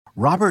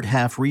Robert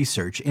Half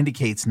research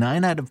indicates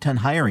 9 out of 10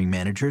 hiring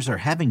managers are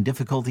having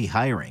difficulty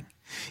hiring.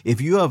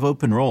 If you have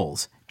open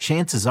roles,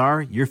 chances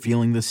are you're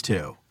feeling this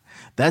too.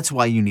 That's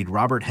why you need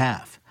Robert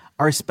Half.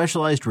 Our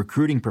specialized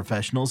recruiting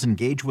professionals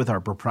engage with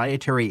our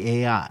proprietary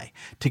AI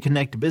to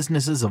connect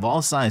businesses of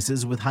all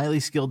sizes with highly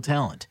skilled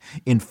talent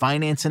in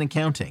finance and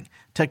accounting,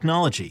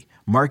 technology,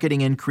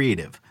 marketing and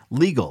creative,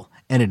 legal,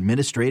 and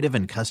administrative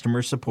and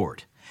customer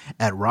support.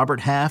 At Robert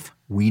Half,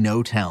 we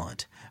know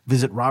talent.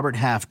 Visit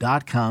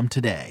roberthalf.com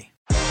today.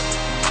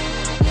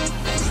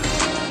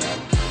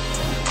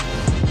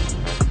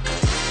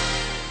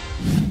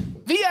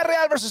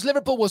 Villarreal versus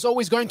Liverpool was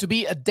always going to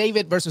be a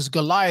David versus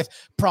Goliath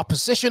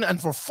proposition,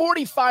 and for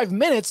 45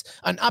 minutes,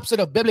 an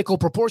upset of biblical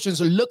proportions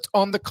looked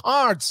on the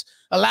cards.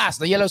 Alas,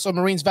 the Yellow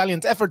Submarines'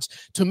 valiant efforts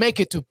to make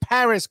it to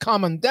Paris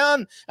come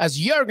undone as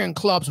Jurgen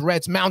Klopp's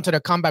Reds mounted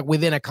a comeback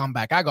within a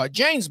comeback. I got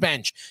James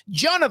Bench,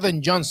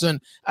 Jonathan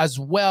Johnson, as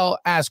well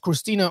as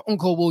Christina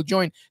Unkel will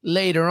join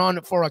later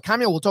on for a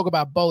cameo. We'll talk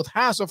about both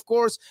halves, of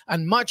course,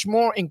 and much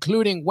more,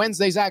 including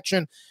Wednesday's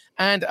action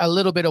and a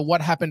little bit of what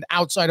happened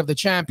outside of the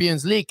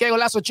Champions League. Que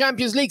Golazo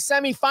Champions League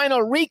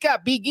semifinal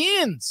recap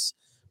begins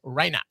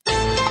right now.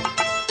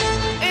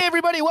 Hey,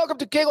 everybody, welcome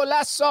to Que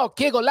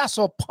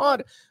Golazo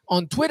Pod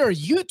on Twitter,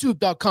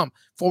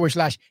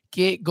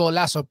 youtube.com/Que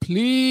Golazo.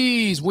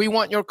 Please, we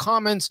want your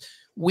comments,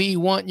 we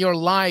want your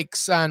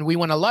likes, and we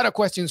want a lot of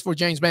questions for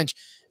James Bench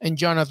and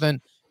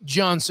Jonathan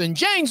Johnson.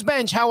 James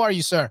Bench, how are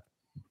you, sir?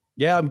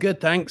 Yeah, I'm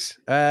good, thanks.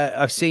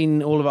 I've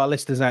seen all of our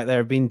listeners out there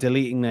have been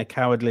deleting their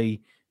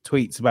cowardly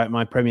tweets about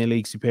my Premier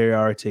League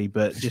superiority,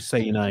 but just so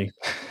you know,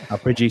 our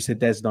producer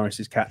Des Norris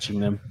is catching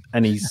them,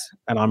 and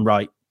I'm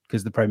right,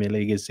 because the Premier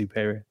League is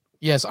superior.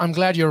 Yes, I'm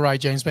glad you're right,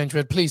 James Bench,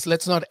 but please,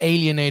 let's not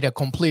alienate a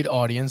complete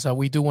audience.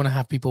 We do want to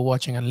have people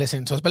watching and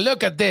listening to us. But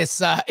look at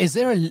this. Is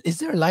there a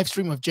live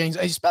stream of James?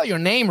 You spell your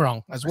name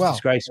wrong as well.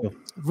 Disgraceful.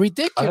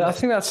 Ridiculous. I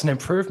think that's an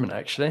improvement,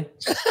 actually.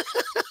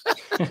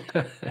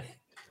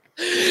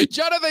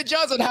 Jonathan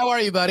Johnson, how are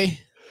you,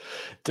 buddy?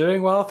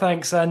 Doing well,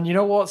 thanks. And you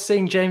know what?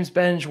 Seeing James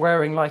Bench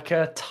wearing like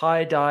a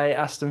tie-dye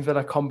Aston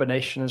Villa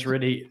combination has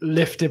really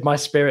lifted my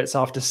spirits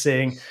after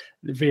seeing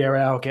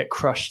Villarreal get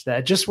crushed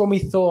there. Just when we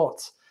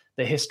thought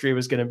the history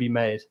was going to be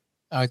made.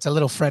 Oh, it's a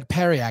little Fred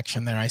Perry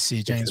action there. I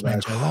see James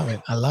Bench. I love it.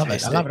 I love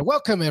it.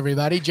 Welcome,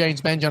 everybody. James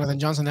Bench, Jonathan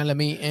Johnson,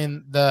 LME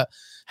in the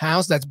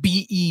house. That's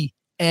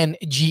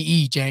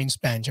BENGE, James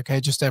Bench. Okay,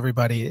 just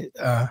everybody.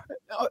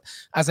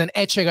 As an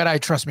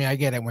Echegaray, trust me, I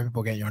get it when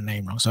people get your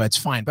name wrong, so it's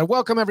fine. But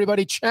welcome,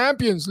 everybody.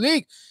 Champions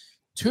League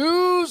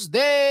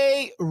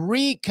Tuesday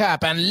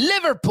recap. And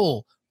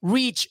Liverpool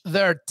reach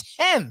their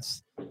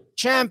 10th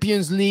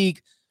Champions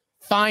League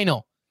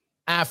final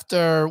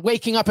after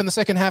waking up in the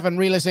second half and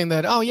realizing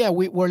that, oh, yeah,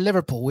 we're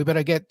Liverpool. We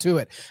better get to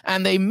it.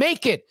 And they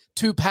make it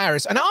to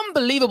Paris. An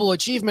unbelievable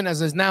achievement,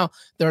 as is now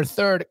their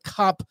third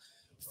cup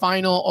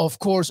final, of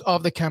course,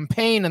 of the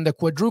campaign. And the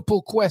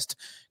quadruple quest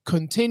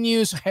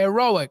continues.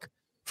 Heroic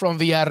from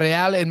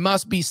Villarreal, it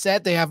must be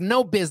said. They have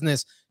no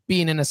business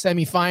being in a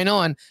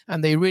semifinal,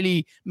 and they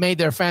really made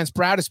their fans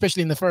proud,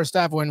 especially in the first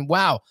half when,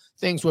 wow,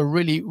 things were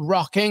really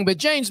rocking. But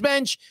James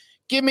Bench,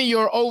 give me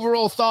your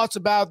overall thoughts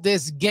about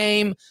this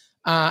game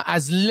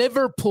as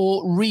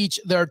Liverpool reach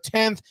their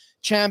 10th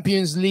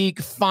Champions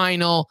League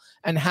final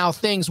and how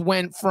things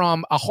went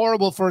from a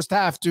horrible first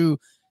half to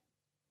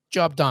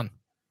job done.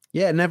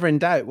 Yeah, never in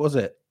doubt, was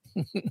it?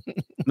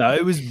 No,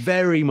 it was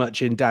very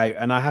much in doubt.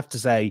 And I have to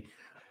say,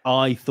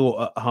 I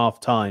thought at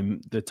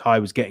half-time the tie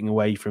was getting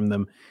away from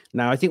them.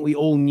 Now, I think we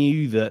all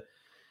knew that,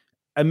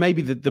 and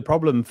maybe the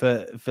problem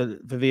for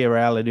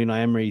Villarreal and Unai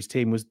Emery's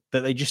team was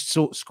that they just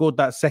scored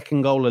that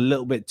second goal a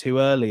little bit too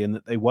early, and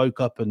that they woke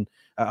up and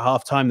at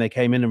half-time they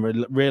came in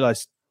and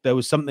realised there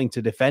was something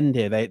to defend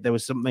here. There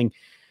was something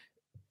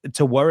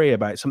to worry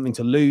about, something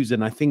to lose.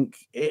 And I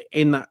think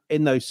in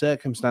those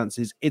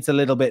circumstances, it's a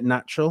little bit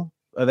natural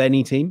of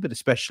any team, but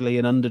especially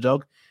an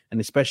underdog, and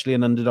especially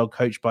an underdog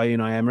coached by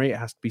Unai Emery, it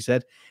has to be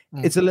said.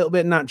 It's a little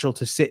bit natural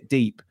to sit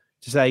deep,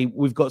 to say,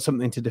 we've got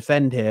something to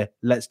defend here,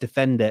 let's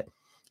defend it.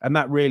 And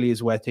that really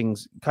is where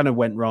things kind of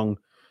went wrong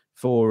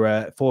for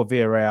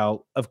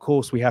Villarreal. Of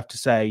course, we have to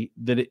say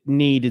that it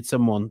needed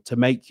someone to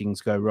make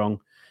things go wrong.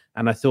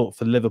 And I thought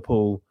for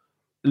Liverpool,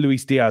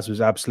 Luis Diaz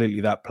was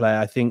absolutely that player.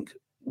 I think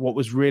what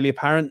was really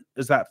apparent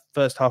as that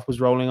first half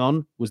was rolling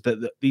on was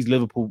that these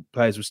Liverpool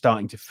players were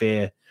starting to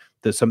fear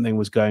that something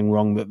was going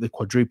wrong, that the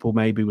quadruple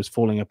maybe was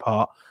falling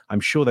apart.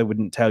 I'm sure they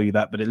wouldn't tell you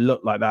that, but it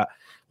looked like that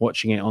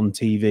watching it on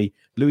TV.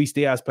 Luis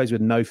Diaz plays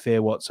with no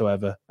fear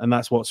whatsoever, and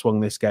that's what swung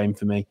this game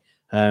for me.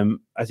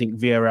 I think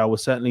Villarreal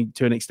was certainly,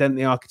 to an extent,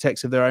 the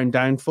architects of their own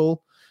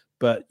downfall,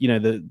 but you know,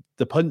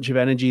 the punch of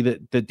energy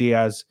that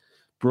Diaz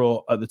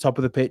brought at the top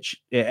of the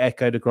pitch, it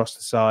echoed across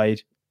the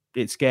side.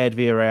 It scared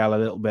Villarreal a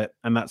little bit,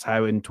 and that's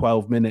how in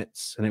 12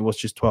 minutes, and it was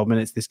just 12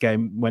 minutes, this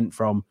game went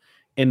from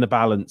in the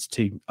balance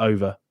to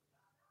over.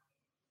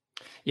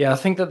 Yeah, I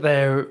think that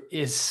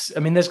there's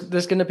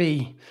going to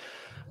be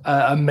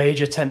a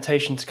major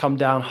temptation to come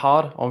down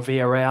hard on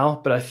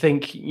Villarreal, but I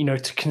think,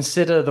 to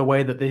consider the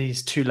way that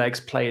these two legs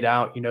played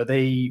out,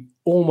 they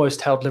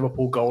almost held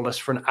Liverpool goalless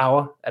for an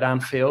hour at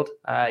Anfield,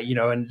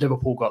 and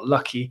Liverpool got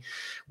lucky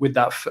with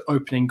that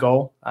opening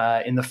goal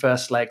in the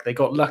first leg. They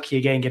got lucky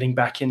again getting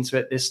back into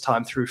it, this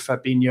time through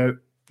Fabinho.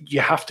 You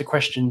have to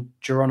question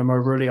Geronimo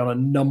really on a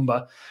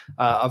number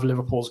of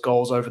Liverpool's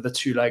goals over the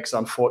 2 legs,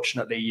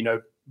 unfortunately.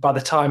 By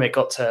the time it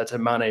got to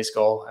Mane's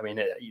goal, I mean,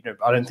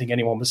 I don't think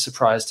anyone was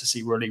surprised to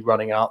see Rulli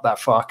running out that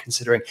far,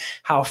 considering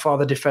how far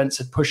the defense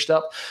had pushed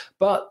up.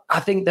 But I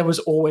think there was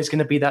always going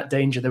to be that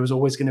danger. There was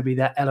always going to be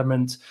that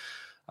element,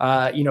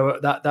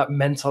 that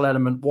mental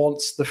element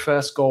once the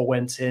first goal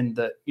went in,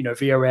 that,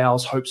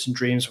 Villarreal's hopes and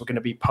dreams were going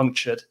to be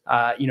punctured,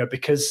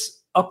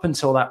 because up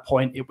until that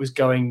point, it was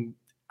going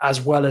as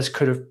well as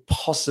could have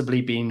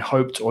possibly been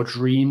hoped or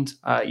dreamed,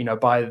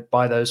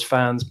 by those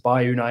fans,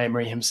 by Unai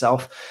Emery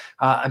himself,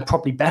 and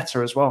probably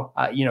better as well.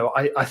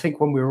 I think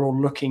when we were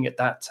all looking at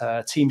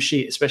that team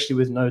sheet, especially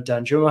with no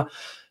Danjuma,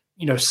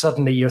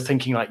 suddenly you're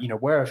thinking like,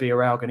 where are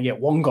Villarreal going to get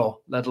 1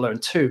 goal, let alone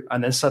 2?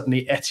 And then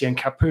suddenly Etienne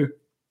Capoue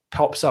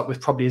pops up with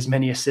probably as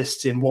many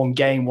assists in 1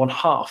 game, 1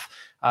 half,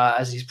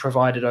 as he's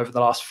provided over the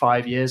last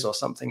 5 years or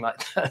something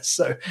like that.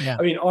 So, yeah.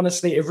 I mean,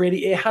 honestly,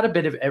 it had a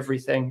bit of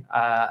everything.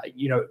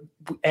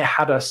 It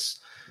had us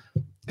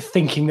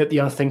thinking that the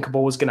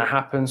unthinkable was going to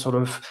happen, sort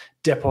of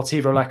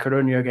Deportivo La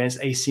Coruña against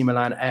AC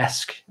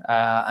Milan-esque.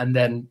 And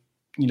then,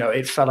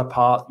 it fell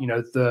apart.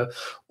 The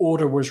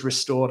order was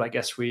restored, I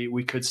guess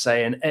we could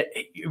say. And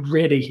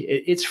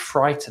it's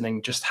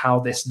frightening just how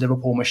this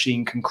Liverpool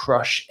machine can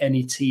crush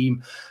any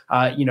team,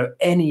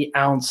 any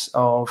ounce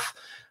of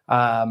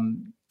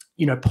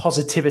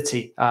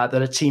positivity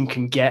that a team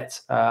can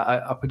get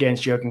up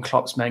against Jurgen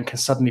Klopp's men can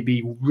suddenly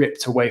be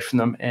ripped away from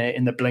them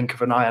in the blink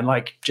of an eye. And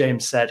like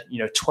James said,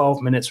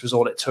 12 minutes was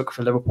all it took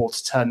for Liverpool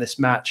to turn this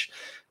match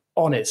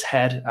on its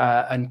head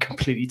and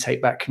completely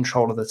take back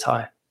control of the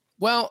tie.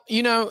 Well,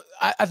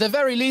 at the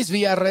very least,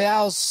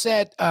 Villarreal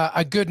set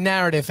a good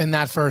narrative in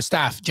that first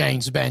half,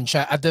 James Bench.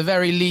 At the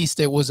very least,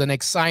 it was an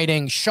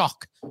exciting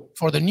shock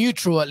for the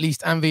neutral, at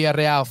least, and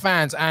Villarreal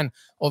fans, and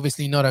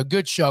obviously not a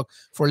good shock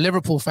for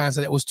Liverpool fans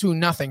that it was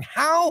 2-0.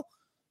 How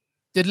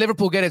did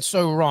Liverpool get it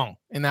so wrong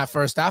in that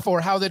first half, or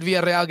how did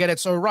Villarreal get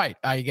it so right,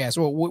 I guess?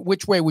 Or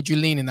which way would you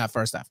lean in that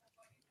first half?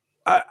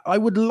 I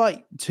would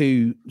like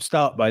to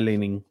start by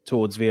leaning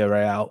towards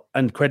Villarreal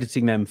and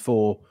crediting them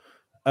for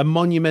a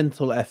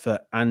monumental effort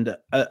and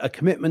a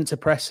commitment to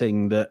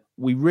pressing that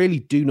we really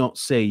do not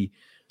see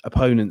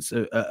opponents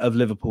of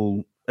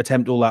Liverpool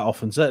attempt all that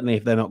often, certainly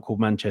if they're not called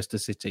Manchester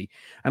City.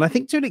 And I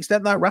think to an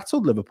extent that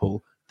rattled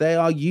Liverpool. They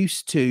are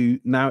used to,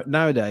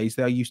 nowadays,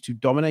 they are used to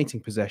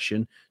dominating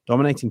possession,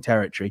 dominating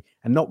territory,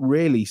 and not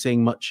really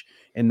seeing much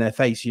in their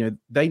face.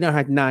 They know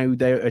how now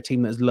they're a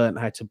team that has learned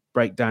how to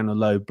break down a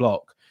low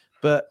block.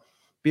 But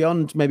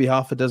beyond maybe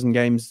half a dozen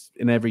games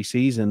in every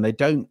season, they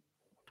don't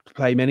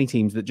play many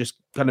teams that just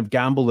kind of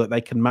gamble that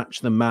they can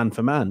match them man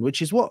for man,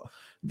 which is what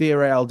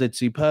Villarreal did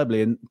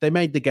superbly. And they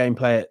made the game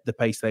play at the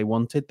pace they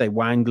wanted. They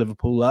wound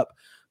Liverpool up.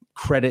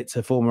 Credit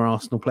to former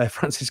Arsenal player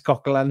Francis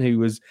Coquelin, who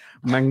was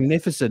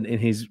magnificent in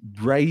his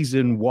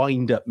brazen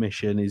wind-up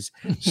mission, his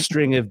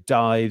string of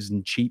dives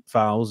and cheap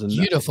fouls. And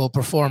beautiful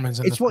performance.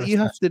 It's what you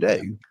have to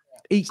do.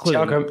 Equally,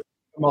 Thiago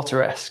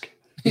Motta-esque.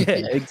 Yeah,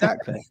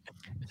 exactly.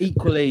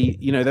 Equally,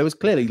 there was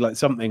clearly like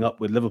something up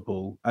with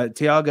Liverpool.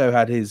 Thiago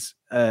had his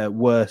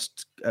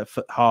worst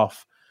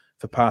half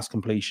for pass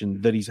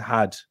completion that he's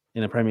had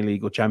in a Premier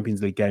League or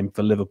Champions League game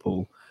for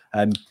Liverpool.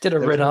 Did a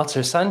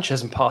Renato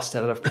Sanchez and passed it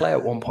out of play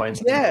at one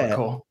point. Yeah.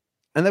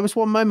 And there was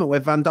one moment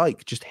where Van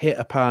Dijk just hit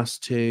a pass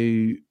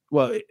to,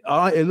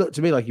 it looked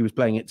to me like he was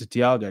playing it to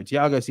Thiago.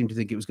 Thiago seemed to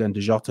think it was going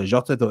to Jota.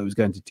 Jota thought it was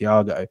going to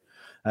Thiago.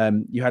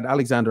 You had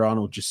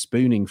Alexander-Arnold just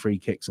spooning free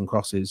kicks and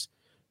crosses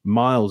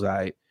miles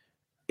out.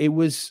 It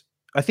was,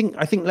 I think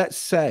let's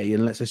say,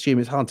 and let's assume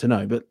it's hard to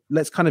know, but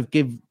let's kind of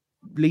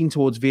lean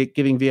towards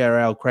giving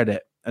Villarreal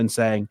credit and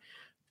saying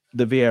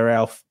the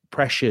Villarreal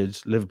pressured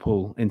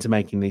Liverpool into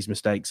making these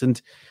mistakes. And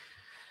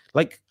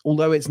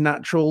although it's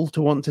natural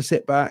to want to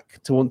sit back,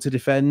 to want to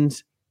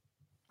defend,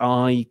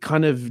 I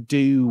kind of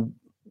do.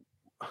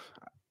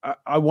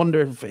 I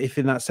wonder if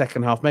in that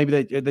second half,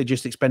 maybe they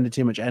just expended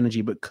too much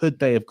energy, but could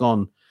they have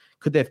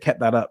kept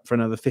that up for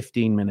another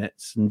 15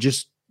 minutes and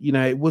just,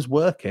 it was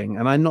working.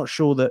 And I'm not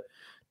sure that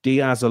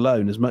Diaz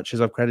alone, as much as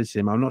I've credited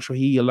him, I'm not sure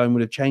he alone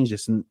would have changed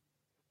this. And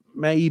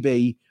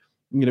maybe,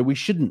 we don't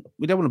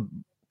want to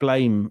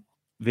blame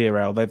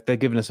Villarreal. They've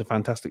given us a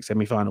fantastic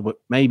semi-final, but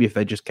maybe if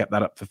they just kept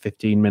that up for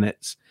 15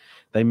 minutes,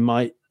 they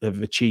might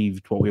have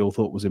achieved what we all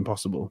thought was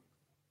impossible.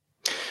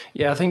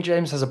 Yeah, I think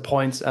James has a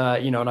point,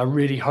 and I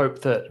really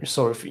hope that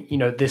sort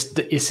of,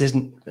 this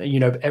isn't,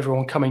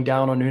 everyone coming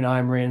down on Unai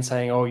Emery and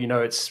saying,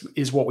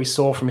 is what we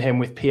saw from him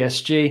with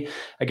PSG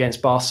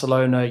against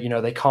Barcelona.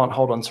 They can't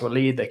hold on to a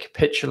lead, they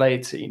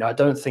capitulate. I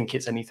don't think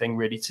it's anything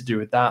really to do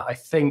with that. I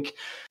think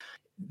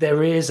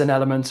there is an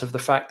element of the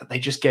fact that they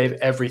just gave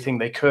everything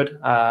they could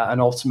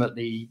and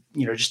ultimately,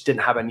 just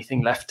didn't have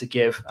anything left to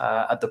give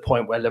at the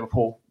point where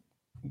Liverpool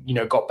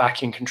got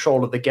back in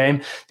control of the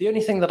game. The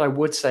only thing that I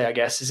would say, I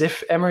guess, is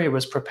if Emery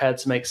was prepared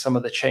to make some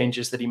of the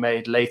changes that he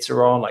made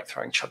later on, like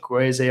throwing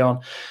Chukwueze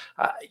on,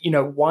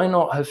 why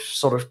not have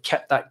sort of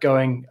kept that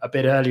going a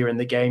bit earlier in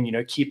the game,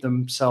 keep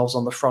themselves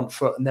on the front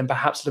foot, and then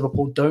perhaps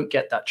Liverpool don't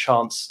get that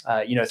chance,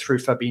 through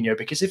Fabinho,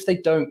 because if they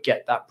don't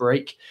get that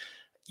break,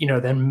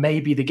 then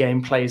maybe the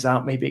game plays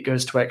out, maybe it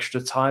goes to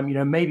extra time,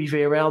 maybe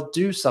Villarreal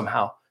do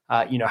somehow,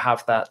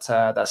 have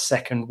that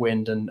second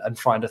wind and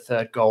find a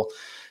third goal.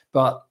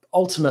 But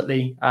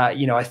ultimately,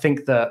 I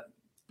think that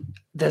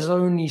there's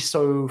only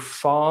so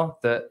far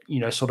that,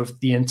 sort of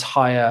the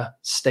entire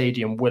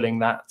stadium willing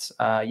that,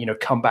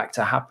 comeback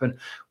to happen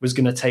was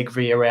going to take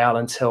Villarreal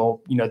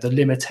until, the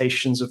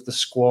limitations of the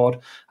squad,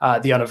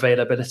 the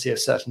unavailability of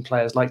certain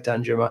players like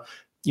Danjuma,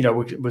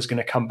 was going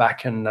to come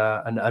back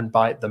and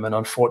bite them. And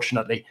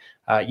unfortunately,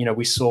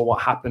 we saw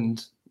what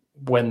happened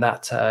when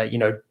that,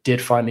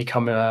 did finally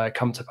come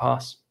to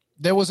pass.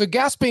 There was a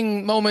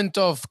gasping moment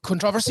of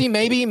controversy,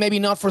 maybe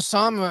not for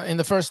some in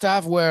the first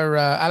half, where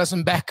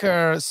Alisson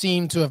Becker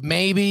seemed to have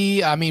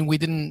we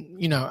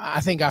didn't, I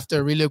think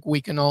after relook,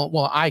 we can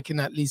I can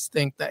at least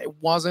think that it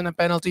wasn't a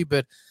penalty,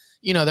 but,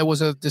 there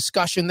was a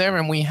discussion there,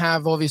 and we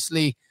have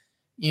obviously,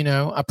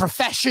 a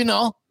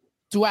professional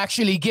to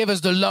actually give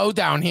us the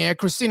lowdown here.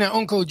 Christina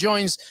Unkel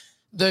joins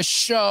the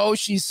show.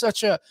 She's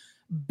such a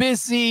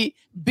busy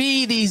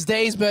bee these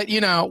days, but,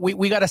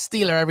 we got to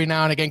steal her every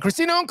now and again.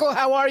 Christina Unkel,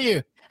 how are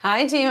you?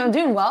 Hi, team. I'm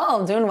doing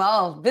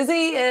well.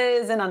 Busy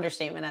is an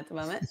understatement at the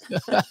moment.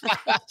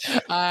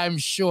 I'm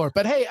sure.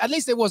 But hey, at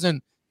least it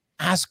wasn't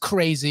as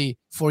crazy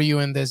for you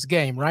in this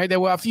game, right? There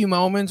were a few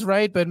moments,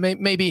 right? But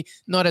maybe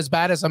not as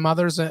bad as some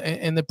others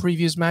in the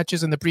previous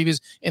matches,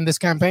 in this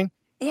campaign.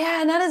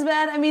 Yeah, not as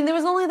bad. There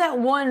was only that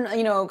one,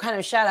 kind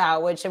of shout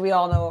out, which we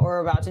all know what we're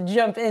about to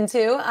jump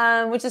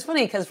into, which is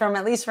funny because from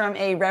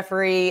a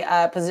referee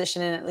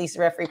position and at least a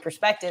referee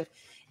perspective,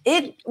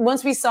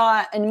 once we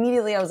saw it,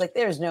 immediately I was like,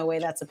 there's no way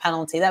that's a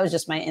penalty. That was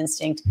just my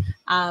instinct.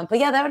 But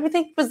yeah, that I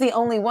think was the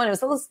only one.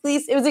 It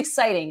was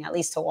exciting, at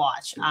least to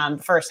watch.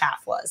 The first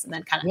half was, and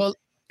then kind of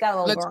got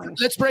a little boring.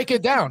 Let's break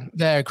it down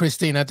there,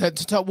 Christina.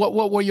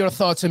 What were your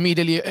thoughts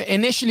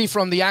initially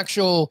from the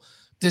actual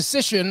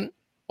decision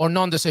or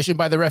non-decision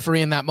by the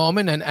referee in that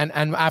moment,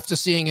 and after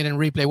seeing it in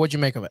replay, what'd you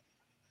make of it?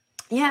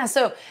 Yeah,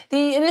 so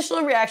the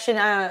initial reaction,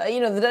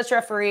 the Dutch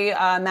referee,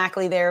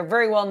 Mackley there,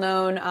 very well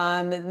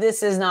known.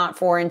 This is not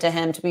foreign to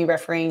him to be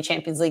refereeing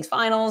Champions League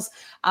finals,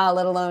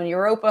 let alone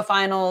Europa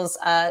finals.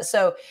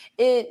 So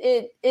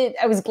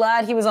I was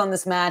glad he was on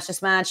this match.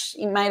 This match,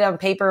 you might have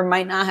paper,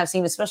 might not have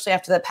seen, especially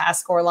after the pass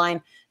score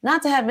line,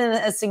 not to have been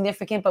as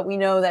significant, but we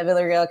know that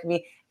Villarreal can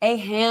be a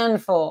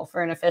handful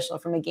for an official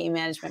from a game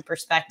management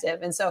perspective.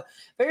 And so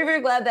very, very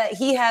glad that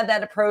he had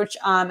that approach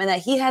and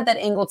that he had that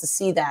angle to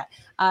see that.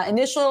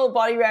 Initial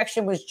body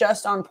reaction was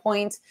just on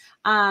point.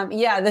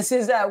 This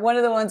is one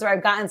of the ones where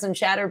I've gotten some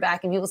chatter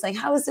back and people saying,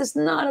 how is this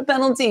not a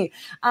penalty?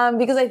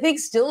 Because I think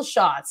still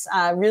shots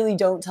really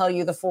don't tell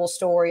you the full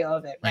story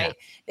of it, right?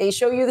 Yeah. They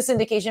show you this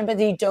indication, but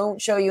they don't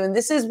show you. And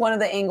this is one of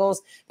the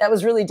angles that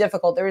was really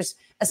difficult. There's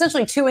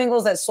essentially two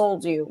angles that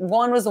sold you.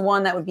 One was the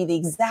one that would be the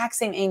exact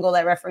same angle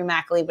that referee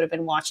Mackley would have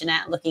been watching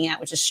at and looking at,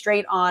 which is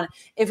straight on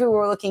if we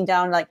were looking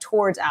down like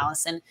towards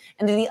Alisson.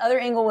 And then the other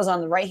angle was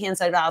on the right-hand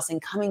side of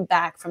Alisson coming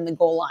back from the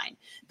goal line.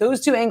 Those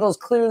two angles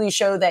clearly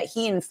show that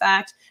he, in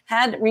fact,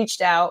 had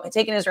reached out, had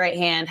taken his right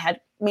hand, had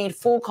made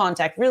full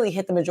contact, really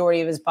hit the majority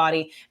of his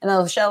body. And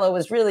Ocello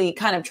was really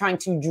kind of trying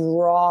to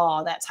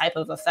draw that type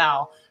of a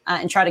foul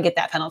and try to get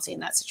that penalty in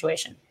that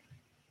situation.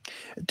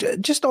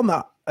 Just on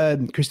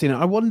that, Christina,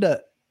 I wonder,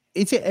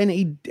 is it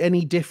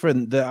any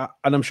different that,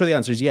 and I'm sure the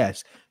answer is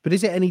yes, but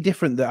is it any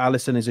different that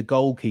Alisson is a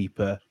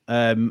goalkeeper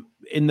and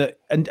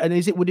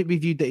would it be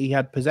viewed that he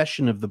had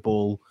possession of the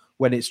ball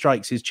when it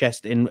strikes his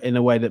chest in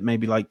a way that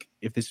maybe like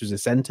if this was a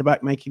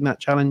centre-back making that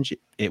challenge,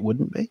 it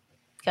wouldn't be?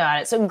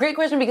 Got it. So great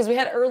question, because we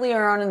had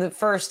earlier on in the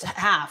first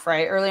half,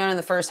 right? Early on in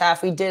the first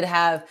half, we did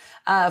have,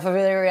 for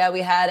Villarreal,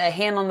 we had a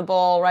hand on the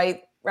ball,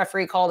 right?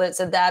 Referee called it,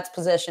 said that's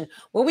possession.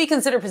 What we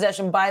consider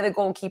possession by the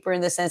goalkeeper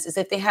in this sense is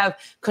if they have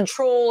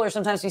control, or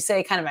sometimes we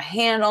say kind of a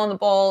hand on the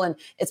ball, and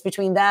it's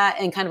between that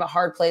and kind of a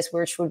hard place,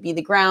 which would be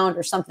the ground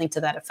or something to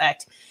that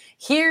effect.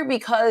 Here,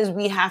 because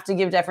we have to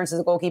give deference to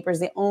the goalkeeper, is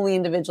the only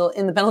individual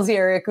in the penalty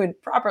area who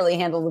could properly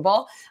handle the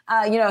ball.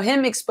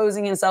 Him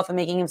exposing himself and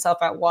making himself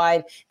out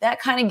wide, that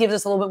kind of gives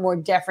us a little bit more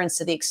deference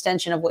to the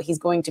extension of what he's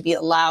going to be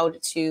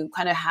allowed to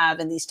kind of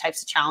have in these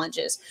types of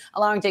challenges,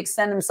 allowing to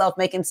extend himself,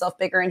 make himself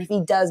bigger. And if he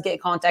does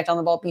get contact on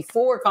the ball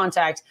before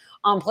contact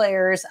on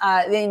players,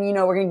 then,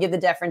 we're going to give the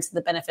deference to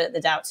the benefit of the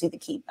doubt to the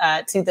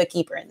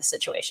keeper in the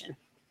situation.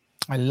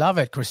 I love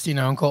it.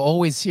 Christina Unkel,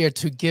 always here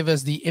to give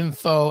us the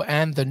info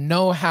and the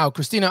know-how.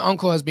 Christina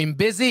Unkel has been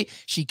busy.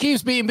 She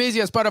keeps being busy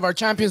as part of our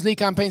Champions League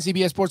campaign,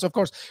 CBS Sports, of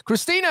course.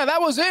 Christina,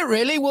 that was it,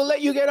 really. We'll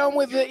let you get on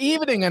with the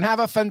evening and have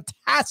a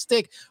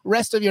fantastic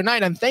rest of your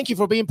night. And thank you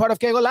for being part of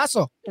Que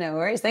Golazo. No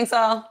worries. Thanks,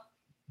 all.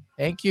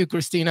 Thank you,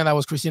 Christina. That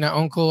was Christina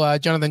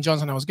Unkel. Jonathan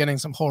Johnson, I was getting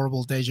some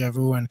horrible deja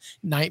vu and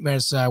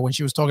nightmares when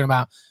she was talking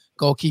about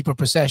goalkeeper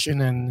procession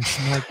and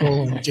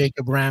Schmeichel and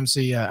Jacob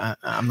Ramsey.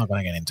 I'm not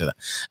going to get into that.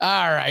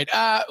 All right.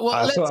 Well,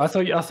 I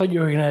thought you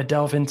were going to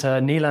delve into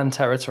Nilan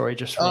territory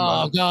just for a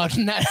moment. God.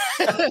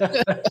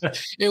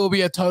 It will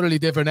be a totally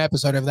different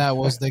episode if that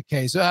was the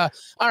case. All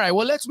right.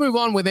 Well, let's move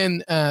on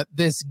within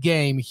this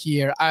game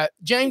here.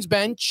 James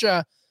Bench,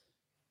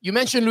 you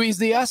mentioned Luis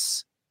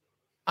Diaz.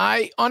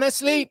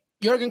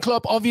 Jurgen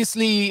Klopp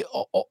obviously,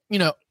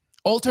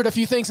 altered a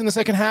few things in the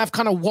second half,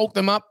 kind of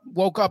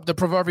woke up the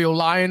proverbial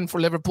lion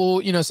for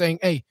Liverpool, saying,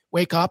 hey,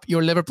 wake up,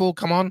 you're Liverpool,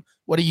 come on,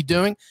 what are you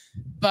doing?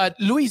 But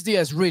Luis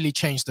Diaz really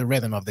changed the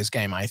rhythm of this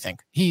game, I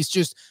think. He's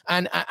just,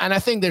 and I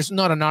think there's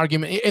not an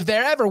argument. If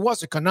there ever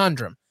was a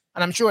conundrum,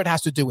 and I'm sure it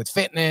has to do with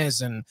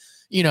fitness and,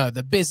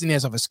 the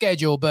busyness of a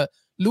schedule, but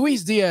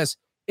Luis Diaz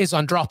is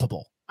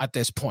undroppable at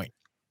this point.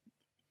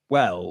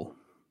 Well,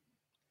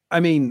 I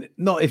mean,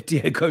 not if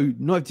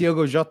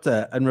Diogo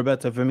Jota and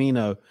Roberto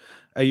Firmino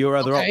are your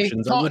other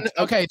options.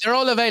 They're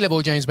all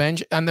available, James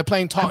Bench, and they're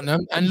playing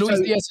Tottenham, and Luis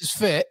Diaz is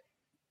fit.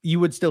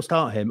 You would still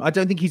start him. I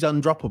don't think he's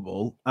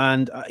undroppable,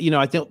 and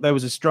I think there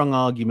was a strong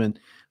argument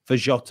for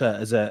Jota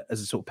as a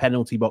sort of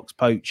penalty box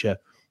poacher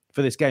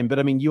for this game. But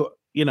I mean,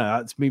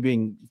 it's me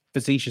being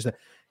facetious.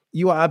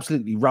 You are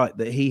absolutely right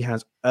that he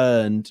has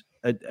earned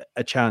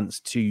a chance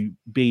to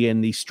be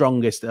in the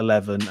strongest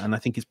 11, and I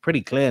think it's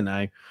pretty clear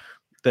now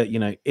that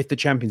if the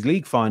Champions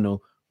League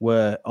final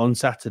were on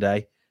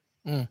Saturday,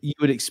 you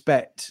would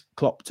expect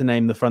Klopp to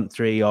name the front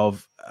three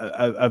of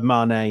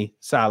Mane,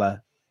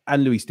 Salah,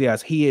 and Luis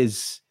Diaz.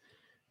 This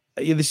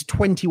is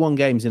 21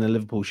 games in a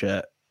Liverpool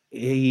shirt.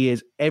 He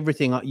is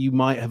everything you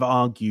might have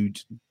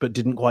argued but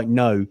didn't quite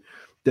know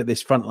that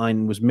this front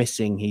line was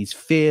missing. He's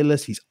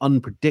fearless. He's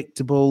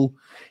unpredictable.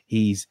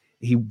 He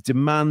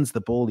demands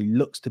the ball. He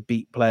looks to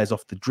beat players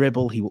off the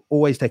dribble. He will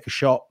always take a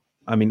shot.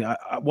 I mean,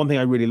 one thing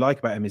I really like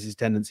about him is his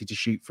tendency to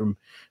shoot from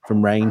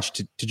range,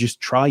 to just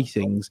try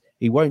things.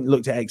 He won't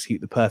look to execute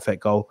the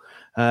perfect goal.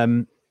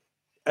 An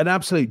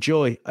absolute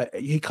joy.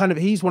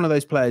 He's one of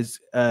those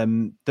players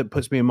that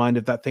puts me in mind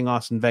of that thing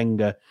Arsene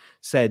Wenger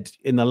said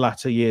in the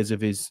latter years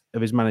of his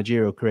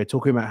managerial career,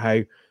 talking about how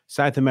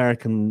South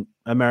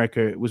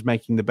America was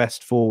making the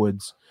best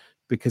forwards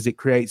because it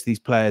creates these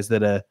players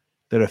that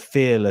are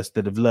fearless,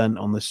 that have learned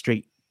on the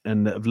street,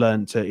 and that have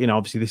learned to,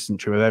 obviously this isn't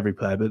true of every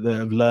player, but that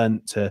have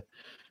learned to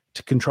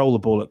control the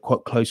ball at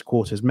quite close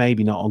quarters,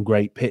 maybe not on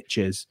great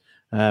pitches.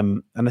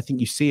 And I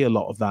think you see a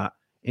lot of that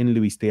in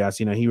Luis Diaz.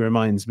 He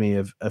reminds me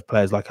of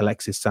players like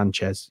Alexis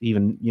Sanchez,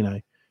 even,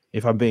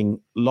 if I'm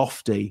being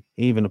lofty,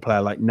 even a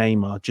player like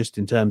Neymar, just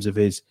in terms of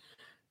his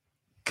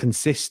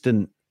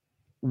consistent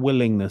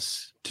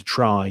willingness to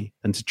try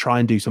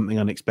and do something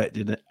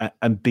unexpected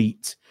and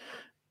beat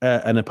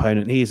an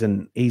opponent. He's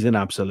an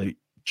absolute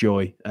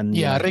joy. And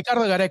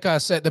Ricardo Gareca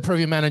said, the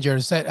preview manager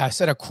said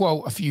a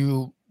quote a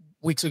few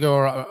weeks ago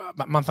or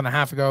a month and a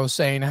half ago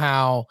saying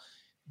how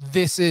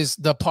this is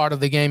the part of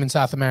the game in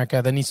South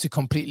America that needs to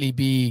completely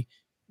be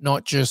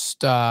not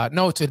just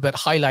noted but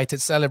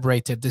highlighted,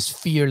 celebrated, this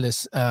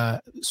fearless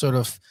sort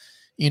of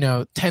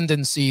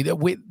tendency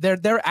that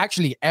they're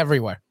actually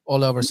everywhere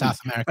all over South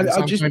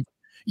America.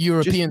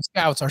 European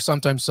scouts are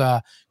sometimes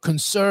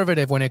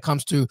conservative when it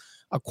comes to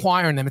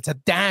acquiring them. It's a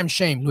damn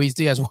shame Luis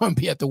Diaz won't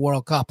be at the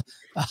World Cup,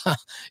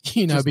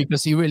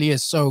 because he really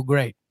is so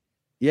great.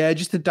 Yeah,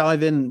 just to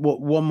dive in,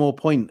 one more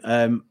point.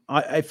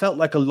 I felt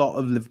like a lot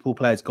of Liverpool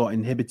players got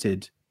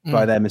inhibited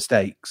by their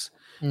mistakes,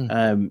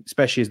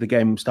 especially as the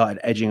game started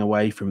edging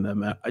away from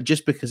them.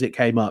 Just because it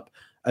came up,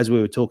 as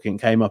we were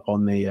talking,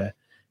 on the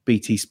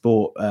BT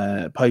Sport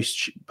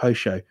post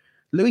show.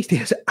 Luis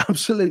Diaz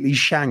absolutely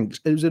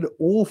shanked. It was an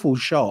awful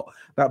shot,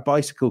 that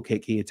bicycle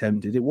kick he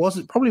attempted. It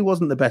probably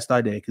wasn't the best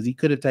idea because he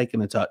could have taken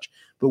a touch.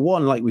 But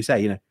one, like we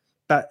say,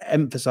 that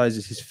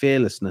emphasizes his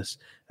fearlessness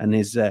and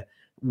his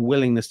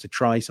willingness to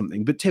try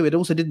something. But two, it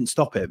also didn't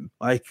stop him.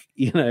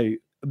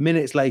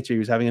 Minutes later, he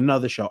was having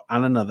another shot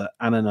and another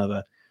and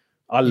another.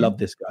 I love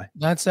this guy.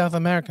 That's South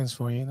Americans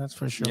for you, that's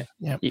for sure.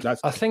 Yeah.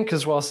 I think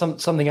as well,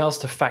 something else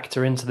to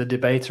factor into the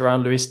debate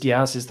around Luis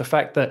Diaz is the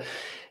fact that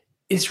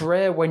it's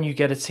rare when you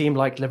get a team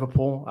like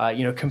Liverpool,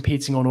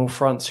 competing on all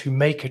fronts, who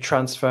make a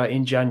transfer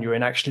in January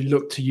and actually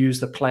look to use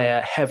the player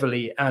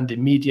heavily and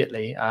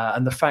immediately.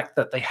 And the fact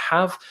that they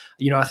have,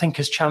 I think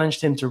has challenged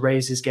him to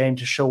raise his game,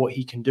 to show what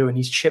he can do. And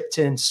he's chipped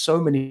in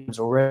so many times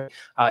already,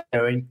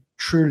 in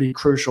truly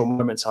crucial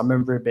moments. I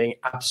remember him being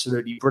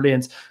absolutely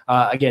brilliant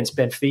against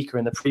Benfica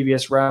in the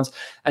previous rounds.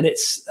 And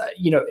it's,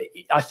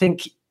 I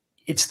think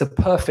it's the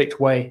perfect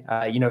way,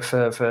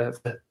 for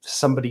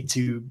somebody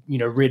to,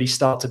 really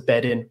start to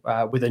bed in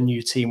with a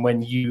new team when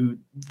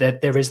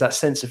there is that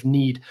sense of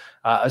need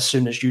as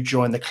soon as you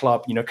join the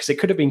club, because it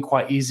could have been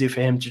quite easy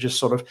for him to just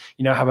sort of,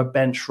 have a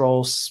bench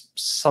role,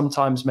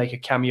 sometimes make a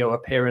cameo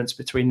appearance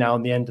between now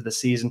and the end of the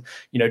season,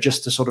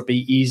 just to sort of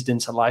be eased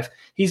into life.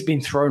 He's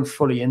been thrown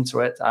fully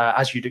into it,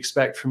 as you'd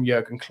expect from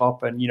Jurgen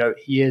Klopp. And,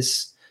 he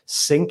is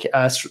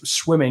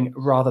swimming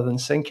rather than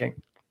sinking.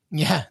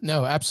 Yeah,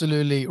 no,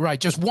 absolutely right.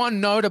 Just one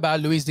note about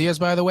Luis Diaz,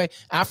 by the way,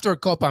 after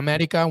Copa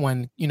America,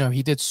 when,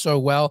 he did so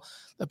well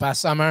the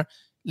past summer,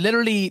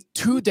 literally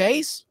 3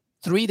 days,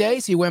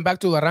 he went back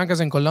to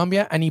Barrancas in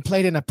Colombia and he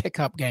played in a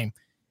pickup game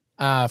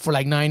for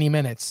like 90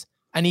 minutes.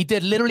 And he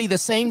did literally the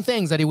same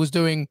things that he was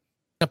doing in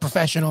a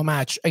professional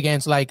match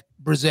against like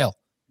Brazil.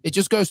 It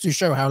just goes to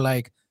show how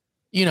like,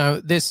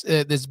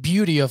 this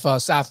beauty of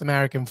South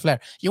American flair.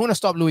 You want to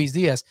stop Luis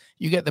Diaz,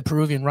 you get the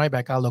Peruvian right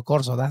back, Aldo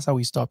Corso. That's how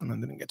we stopped him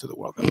and didn't get to the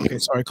World Cup. Okay,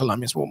 sorry,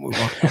 Colombians, we'll move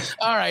on.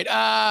 All right,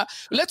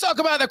 let's talk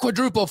about the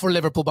quadruple for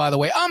Liverpool, by the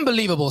way.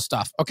 Unbelievable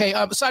stuff. Okay,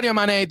 Sadio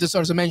Mane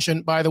deserves a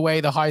mention, by the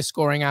way, the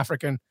highest-scoring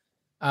African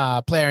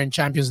player in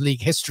Champions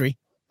League history.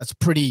 That's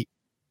pretty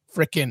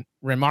freaking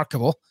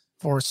remarkable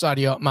for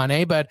Sadio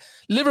Mane. But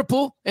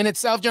Liverpool in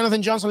itself,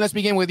 Jonathan Johnson, let's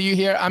begin with you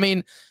here. I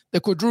mean, the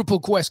quadruple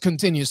quest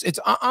continues. It's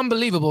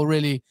unbelievable,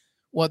 really,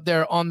 what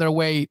they're on their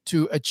way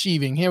to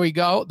achieving. Here we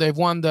go. They've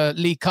won the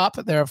League Cup.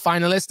 They're a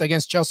finalist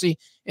against Chelsea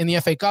in the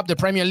FA Cup. The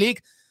Premier League,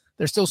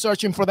 they're still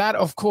searching for that,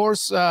 of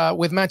course,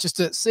 with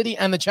Manchester City,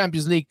 and the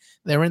Champions League.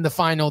 They're in the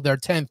final, their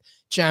 10th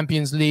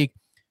Champions League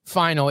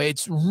final.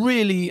 It's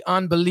really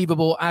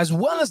unbelievable, as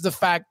well as the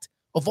fact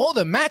of all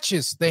the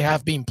matches they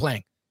have been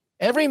playing.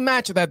 Every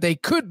match that they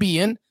could be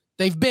in,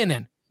 they've been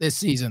in this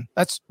season.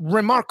 That's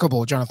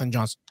remarkable, Jonathan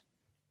Johnson.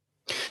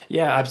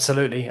 Yeah,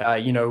 absolutely.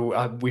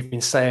 We've been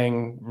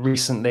saying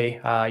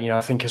recently,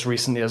 I think as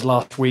recently as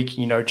last week,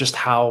 just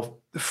how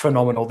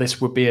phenomenal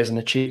this would be as an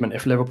achievement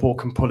if Liverpool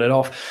can pull it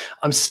off.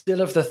 I'm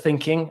still of the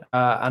thinking,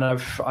 and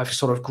I've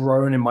sort of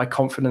grown in my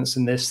confidence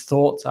in this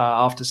thought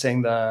after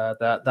seeing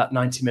that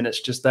 90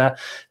 minutes just there,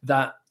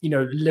 that,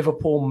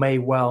 Liverpool may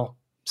well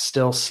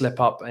still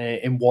slip up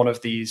in one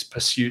of these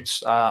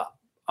pursuits.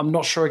 I'm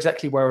not sure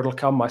exactly where it'll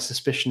come. My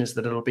suspicion is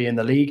that it'll be in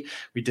the league.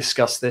 We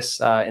discussed this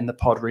in the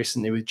pod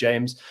recently with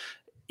James.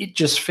 It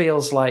just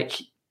feels like,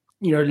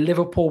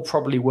 Liverpool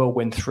probably will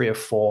win 3 or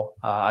 4.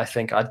 I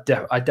think I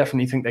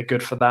definitely think they're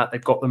good for that.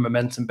 They've got the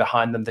momentum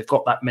behind them. They've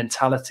got that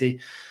mentality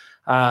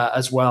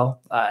as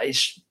well.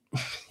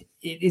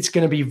 It's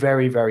going to be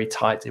very, very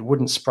tight. It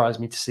wouldn't surprise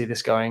me to see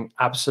this going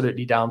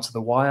absolutely down to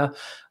the wire.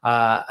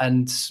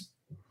 And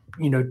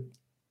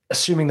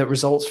assuming that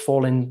results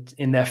fall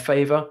in their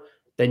favor,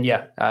 then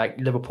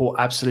Liverpool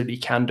absolutely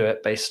can do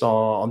it based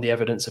on the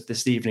evidence of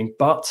this evening.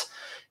 But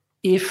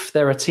if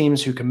there are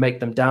teams who can make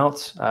them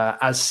doubt,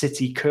 as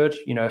City could,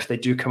 if they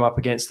do come up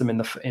against them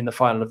in the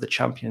final of the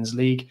Champions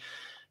League,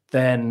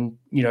 then,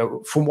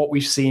 from what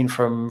we've seen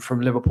from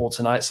Liverpool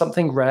tonight,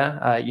 something rare,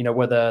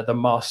 where the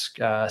mask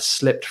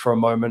slipped for a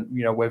moment,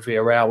 where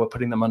Villarreal were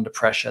putting them under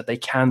pressure, they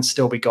can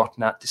still be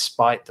gotten at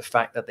despite the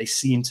fact that they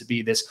seem to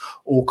be this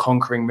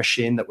all-conquering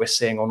machine that we're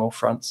seeing on all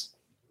fronts.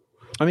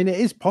 I mean, it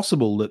is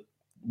possible that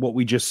what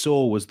we just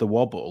saw was the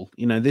wobble.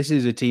 This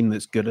is a team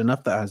that's good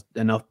enough, that has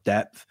enough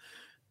depth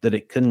that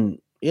it can,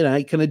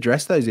 it can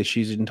address those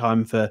issues in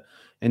time for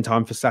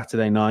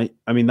Saturday night.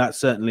 I mean, that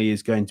certainly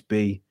is going to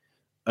be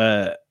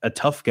a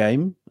tough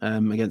game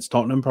against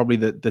Tottenham, probably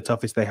the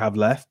toughest they have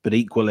left. But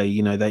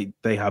equally,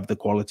 they have the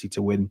quality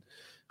to win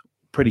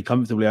pretty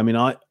comfortably. I mean,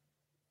 I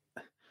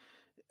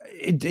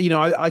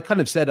kind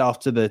of said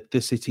after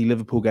the City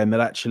Liverpool game that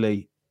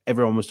actually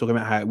everyone was talking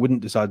about how it wouldn't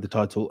decide the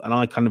title, and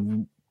I kind of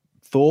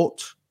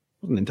thought,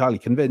 wasn't entirely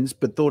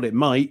convinced, but thought it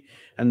might,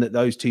 and that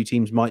those two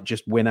teams might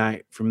just win out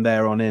from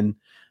there on in.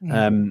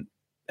 And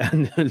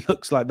it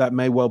looks like that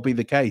may well be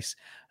the case.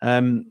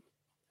 Who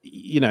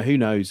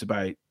knows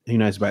about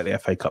the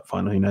FA Cup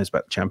final? Who knows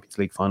about the Champions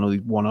League final?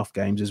 These one-off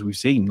games, as we've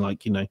seen,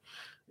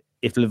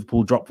 if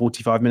Liverpool drop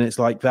 45 minutes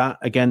like that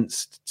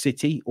against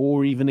City,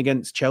 or even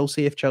against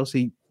Chelsea, if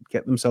Chelsea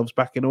get themselves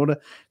back in order,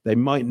 they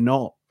might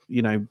not,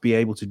 be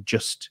able to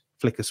just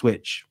flick a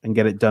switch and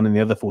get it done in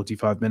the other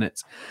 45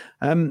 minutes.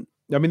 I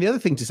mean, the other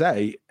thing to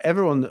say,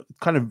 everyone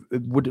kind of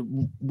would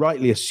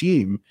rightly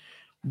assume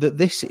that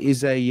this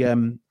is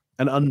an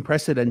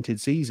unprecedented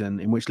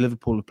season in which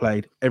Liverpool have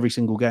played every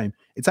single game.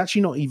 It's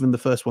actually not even the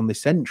first one this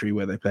century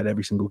where they played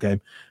every single game.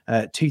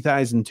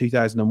 2000,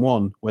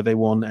 2001, where they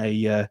won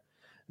they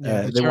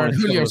won a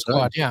Julio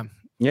squad,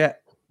 yeah,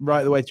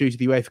 right the way through to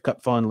the UEFA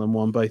Cup final and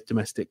won both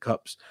domestic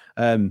cups.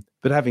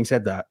 But having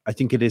said that, I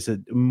think it is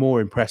more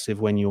impressive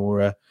when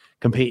you're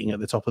competing at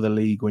the top of the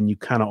league, when you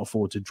cannot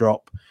afford to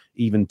drop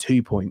even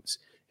 2 points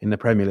in the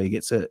Premier League.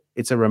 It's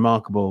a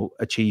remarkable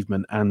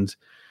achievement, and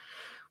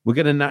we're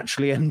going to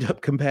naturally end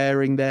up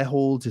comparing their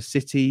haul to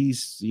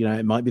City's.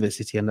 It might be that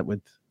City end up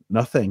with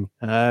nothing.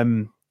 I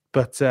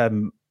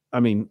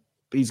mean,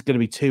 these are going to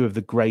be 2 of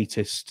the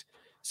greatest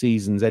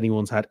seasons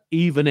anyone's had,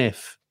 even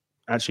if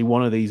actually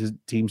one of these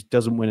teams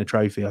doesn't win a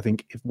trophy. I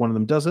think if one of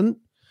them doesn't,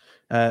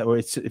 or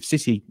if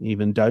City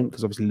even don't,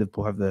 because obviously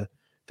Liverpool have the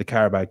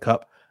Carabao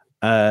Cup,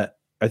 I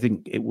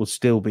think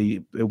it'll be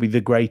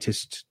the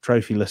greatest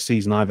trophyless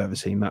season I've ever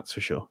seen. That's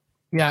for sure.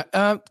 Yeah.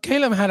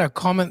 Caleb had a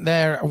comment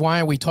there. Why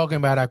are we talking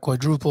about a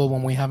quadruple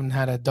when we haven't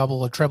had a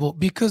double or treble?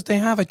 Because they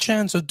have a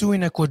chance of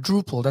doing a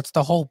quadruple. That's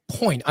the whole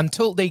point.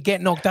 Until they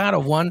get knocked out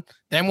of one,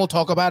 then we'll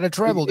talk about a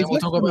treble. Then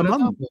we'll talk about a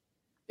double.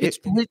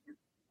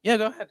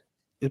 Go ahead.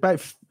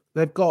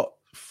 They've got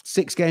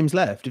 6 games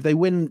left. If they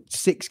win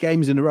 6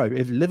 games in a row,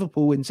 if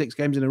Liverpool win 6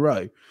 games in a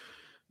row,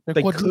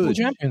 they're quadruple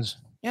champions.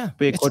 Yeah,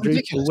 Be a it's quadruple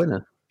ridiculous.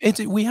 winner.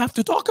 We have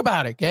to talk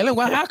about it, Galen.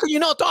 Well, how can you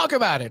not talk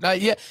about it?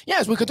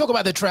 Yes, we could talk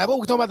about the treble,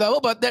 we could talk about the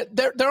double, but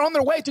they're on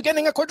their way to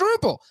getting a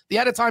quadruple. The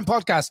At a Time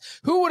podcast.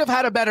 Who would have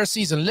had a better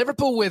season?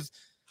 Liverpool with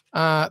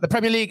the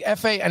Premier League,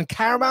 FA, and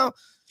Carabao,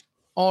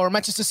 or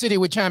Manchester City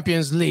with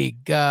Champions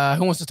League? Who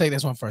wants to take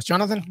this one first?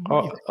 Jonathan?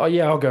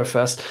 Yeah, I'll go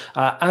first.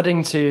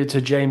 Adding to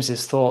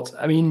James's thoughts,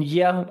 I mean,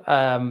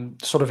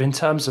 sort of in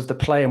terms of the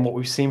play and what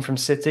we've seen from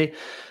City,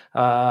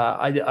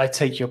 I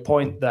take your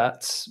point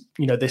that,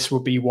 this will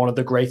be one of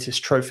the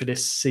greatest trophy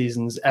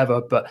seasons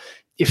ever. But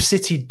if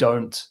City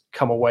don't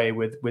come away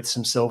with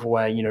some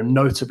silverware,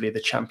 notably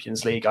the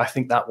Champions League, I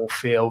think that will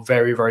feel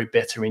very, very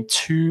bitter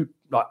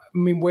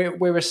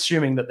we're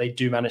assuming that they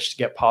do manage to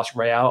get past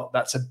Real.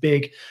 That's a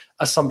big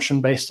assumption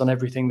based on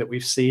everything that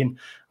we've seen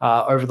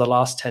over the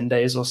last 10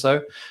 days or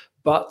so.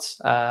 But,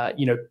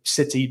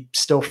 City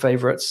still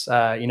favourites,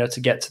 to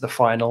get to the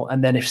final.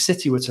 And then if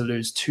City were to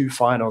lose 2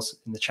 finals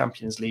in the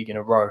Champions League in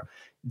a row,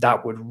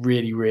 that would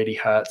really, really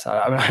hurt.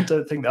 I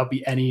don't think there'll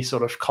be any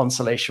sort of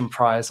consolation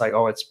prize like,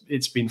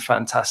 it's been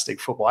fantastic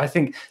football. I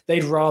think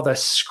they'd rather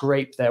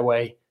scrape their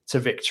way to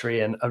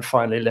victory and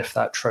finally lift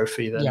that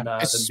trophy than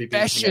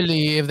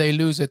especially if they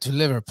lose it to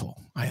Liverpool,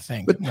 I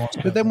think.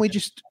 But then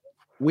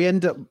we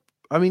end up,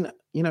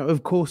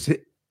 of course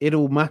it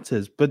all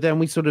matters, but then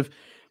we sort of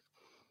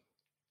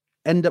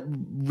end up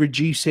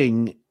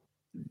reducing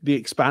the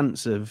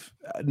expanse of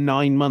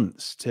 9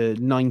 months to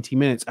 90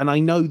 minutes. And I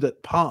know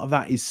that part of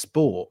that is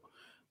sport,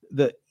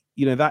 that,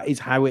 that is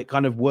how it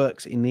kind of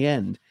works in the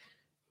end.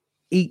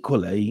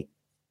 Equally,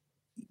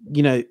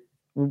 I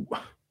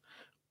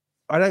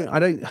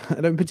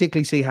don't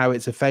particularly see how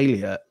it's a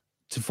failure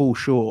to fall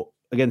short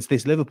against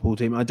this Liverpool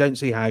team. I don't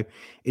see how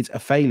it's a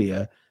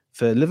failure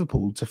for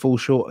Liverpool to fall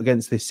short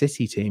against this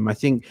City team. I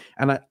think,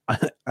 and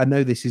I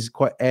know this is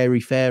quite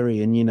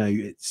airy-fairy and,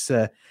 it's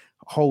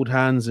hold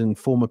hands and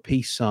form a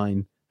peace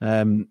sign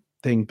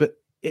thing, but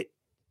it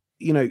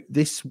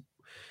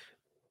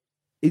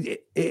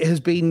has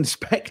been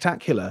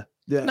spectacular.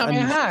 No,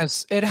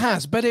 it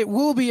has, but it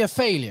will be a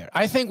failure.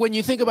 I think when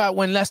you think about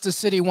when Leicester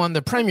City won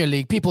the Premier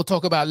League, people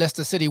talk about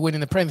Leicester City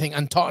winning the Premier League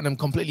and Tottenham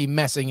completely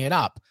messing it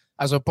up,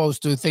 as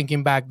opposed to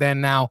thinking back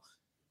then now,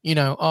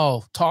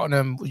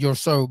 Tottenham, you're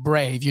so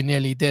brave, you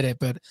nearly did it,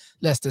 but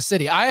Leicester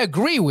City. I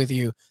agree with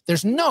you.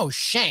 There's no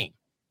shame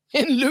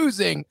in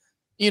losing,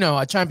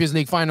 a Champions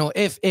League final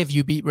if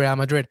you beat Real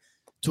Madrid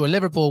to a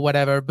Liverpool,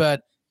 whatever,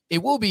 but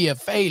it will be a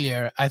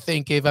failure, I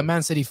think, if a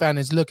Man City fan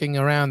is looking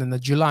around in the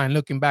July and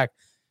looking back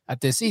at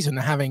this season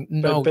and having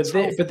no.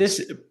 But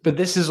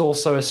this is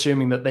also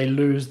assuming that they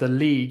lose the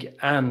league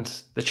and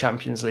the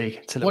Champions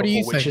League to Liverpool, what do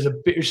you think? which is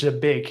a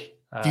big.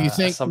 Do you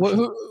think?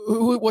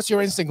 What's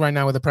your instinct right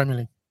now with the Premier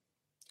League?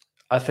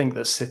 I think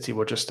that City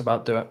will just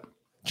about do it.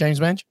 James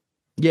Bench?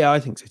 Yeah, I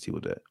think City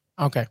will do it.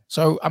 Okay,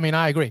 so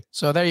I agree.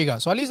 So there you go.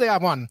 So at least they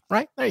have one,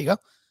 right? There you go.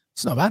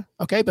 It's not bad.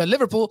 Okay, but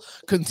Liverpool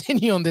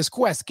continue on this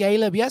quest.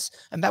 Caleb, yes,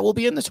 and that will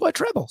be in the tour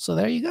treble. So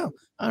there you go.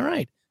 All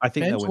right. I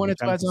think they'll win the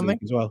Champions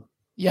League as well.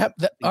 Yep,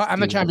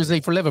 and the Champions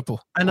League for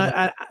Liverpool. And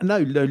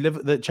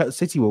the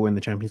City will win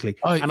the Champions League.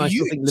 I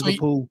still think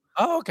Liverpool.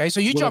 Okay, so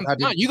you jumped.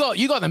 You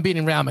got them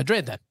beating Real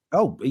Madrid then.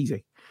 Oh,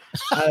 easy.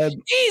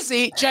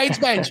 Easy, James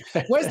Bench.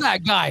 Where's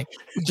that guy,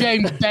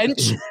 James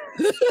Bench?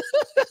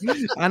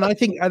 and I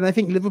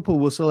think Liverpool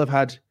will still have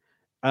had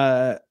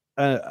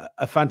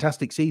a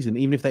fantastic season,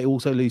 even if they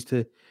also lose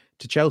to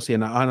Chelsea.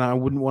 And I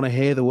wouldn't want to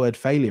hear the word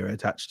failure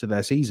attached to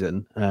their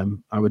season.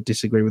 I would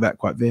disagree with that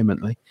quite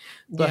vehemently.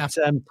 But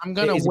I'm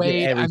going to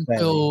wait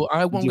until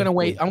I'm going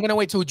to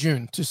wait till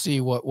June to see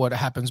what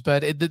happens.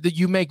 But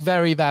you make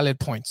very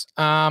valid points.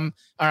 All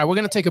right, we're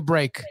going to take a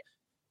break.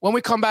 When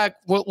we come back,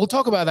 we'll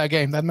talk about that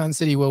game that Man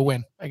City will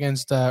win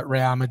against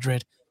Real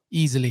Madrid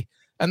easily.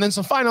 And then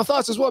some final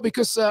thoughts as well,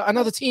 because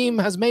another team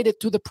has made it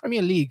to the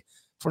Premier League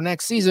for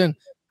next season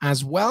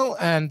as well.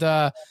 And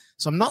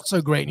some not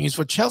so great news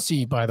for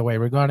Chelsea, by the way,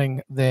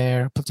 regarding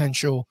their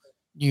potential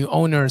new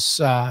owners,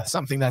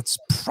 something that's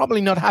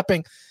probably not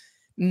happening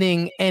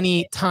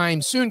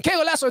anytime soon.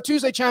 Kego Lasso,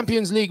 Tuesday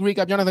Champions League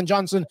recap. Jonathan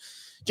Johnson,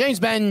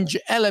 James Benj,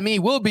 LME.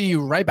 We'll be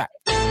right back.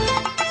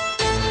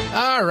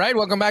 All right,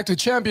 welcome back to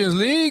Champions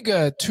League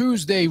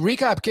Tuesday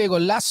recap.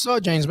 Kego Lasso,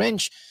 James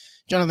Bench,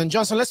 Jonathan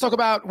Johnson. Let's talk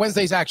about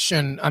Wednesday's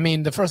action. I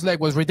mean, the first leg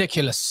was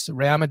ridiculous.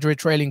 Real Madrid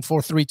trailing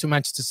 4-3 to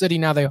Manchester City.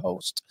 Now they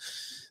host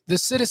the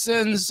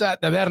citizens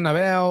at the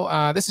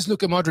Bernabeu. This is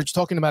Luka Modric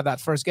talking about that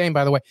first game,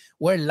 by the way.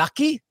 We're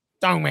lucky.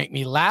 Don't make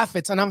me laugh.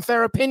 It's an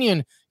unfair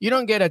opinion. You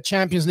don't get a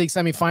Champions League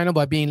semifinal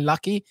by being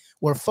lucky.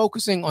 We're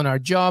focusing on our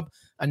job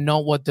and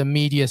not what the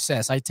media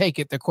says. I take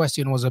it the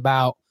question was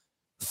about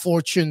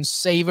fortune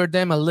savored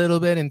them a little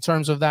bit in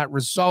terms of that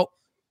result.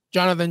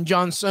 Jonathan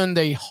Johnson,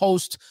 they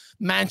host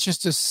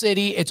Manchester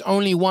City. It's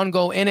only one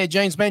goal in it.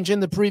 James Bench, in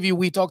the preview,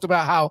 we talked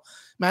about how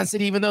Man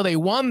City, even though they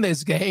won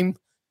this game,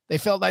 they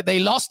felt like they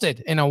lost it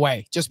in a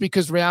way just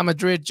because Real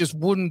Madrid just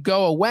wouldn't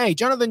go away.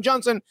 Jonathan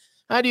Johnson,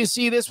 how do you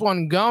see this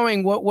one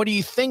going? What are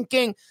you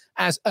thinking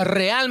as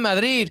Real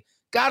Madrid,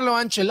 Carlo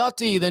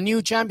Ancelotti, the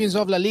new champions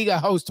of La Liga,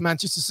 host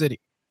Manchester City?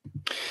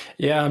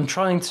 Yeah, I'm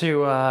trying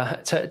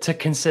to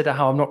consider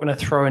how I'm not going to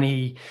throw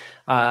any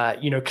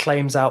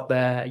claims out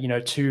there,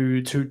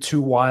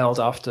 too wild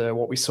after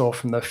what we saw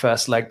from the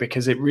first leg,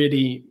 because it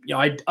really,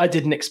 I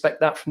didn't expect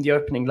that from the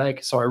opening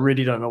leg, so I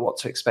really don't know what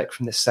to expect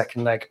from this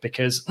second leg,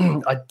 because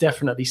I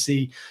definitely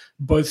see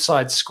both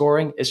sides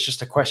scoring. It's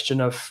just a question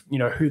of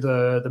who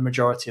the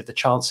majority of the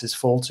chances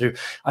fall to.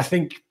 I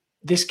think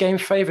this game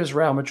favors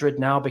Real Madrid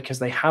now because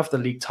they have the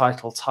league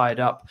title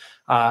tied up.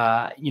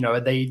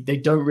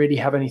 They don't really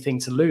have anything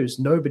to lose.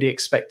 Nobody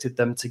expected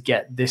them to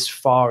get this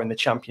far in the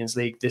Champions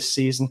League this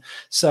season.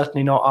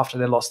 Certainly not after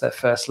they lost their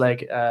first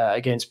leg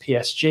against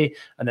PSG,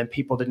 and then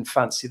people didn't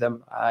fancy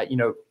them,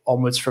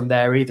 onwards from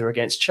there either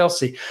against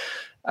Chelsea.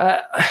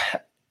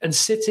 And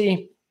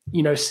City.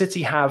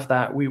 City have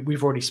that.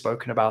 We've already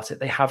spoken about it.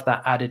 They have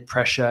that added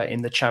pressure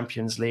in the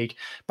Champions League.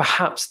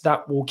 Perhaps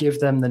that will give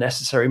them the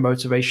necessary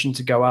motivation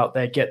to go out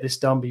there, get this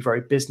done, be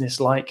very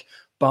businesslike.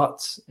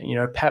 But,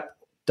 Pep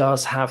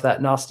does have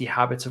that nasty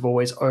habit of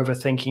always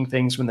overthinking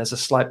things when there's a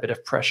slight bit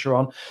of pressure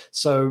on.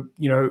 So,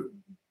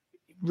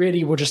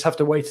 really we'll just have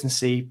to wait and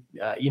see,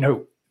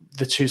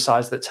 the two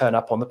sides that turn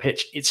up on the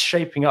pitch. It's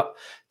shaping up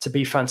to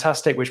be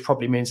fantastic, which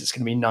probably means it's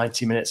going to be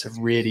 90 minutes of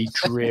really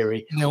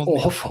dreary,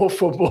 awful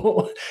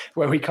football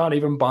where we can't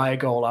even buy a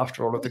goal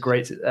after all of the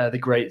great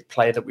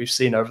play that we've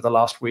seen over the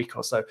last week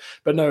or so.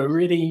 But no,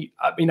 really,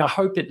 I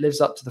hope it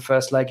lives up to the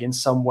first leg in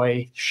some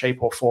way,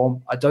 shape or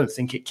form. I don't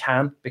think it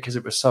can because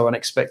it was so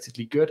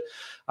unexpectedly good.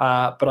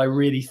 But I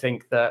really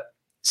think that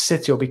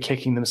City will be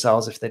kicking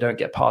themselves if they don't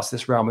get past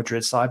this Real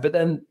Madrid side. But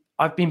then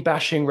I've been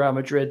bashing Real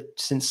Madrid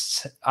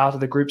since out of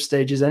the group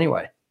stages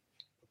anyway.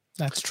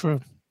 That's true.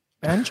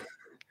 Benj?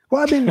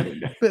 Well,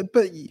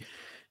 but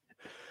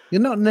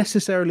you're not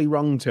necessarily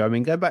wrong to.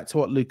 Go back to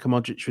what Luka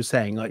Modric was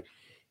saying. Like,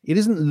 it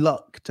isn't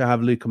luck to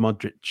have Luka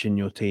Modric in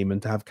your team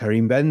and to have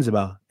Karim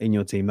Benzema in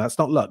your team. That's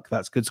not luck.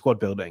 That's good squad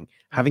building.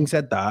 Having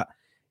said that,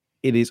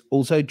 it is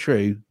also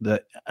true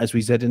that, as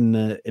we said in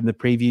the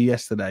preview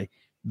yesterday,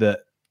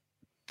 that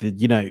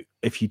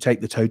if you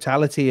take the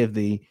totality of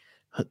the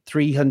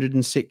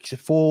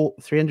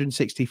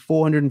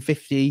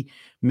 450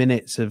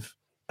 minutes of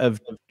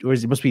or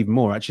it must be even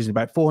more actually, it's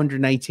about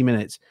 480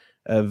 minutes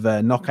of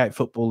knockout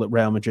football that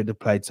Real Madrid have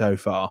played so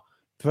far.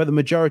 For the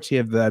majority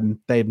of them,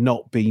 they have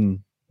not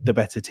been the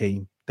better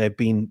team. They've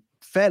been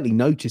fairly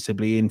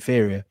noticeably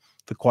inferior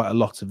for quite a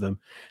lot of them.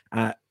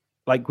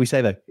 Like we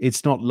say, though,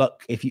 it's not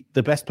luck. If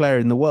the best player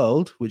in the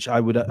world, which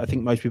I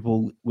think most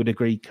people would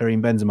agree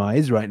Karim Benzema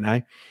is right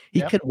now,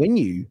 he can win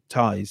you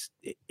ties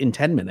in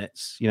 10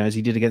 minutes, as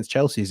he did against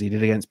Chelsea, as he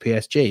did against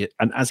PSG,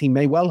 and as he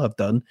may well have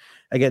done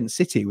against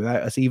City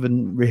without us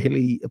even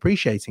really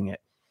appreciating it.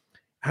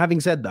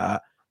 Having said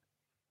that,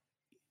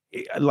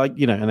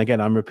 and again,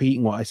 I'm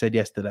repeating what I said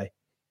yesterday.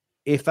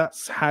 If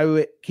that's how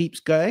it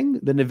keeps going,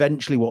 then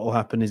eventually what will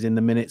happen is in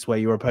the minutes where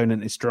your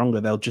opponent is stronger,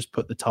 they'll just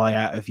put the tie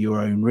out of your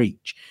own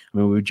reach.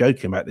 We were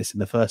joking about this in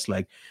the first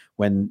leg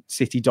when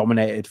City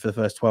dominated for the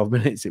first 12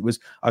 minutes. It was,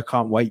 I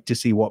can't wait to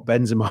see what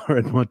Benzema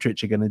and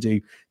Modric are going to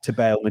do to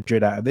bail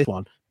Madrid out of this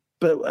one.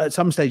 But at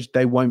some stage,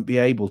 they won't be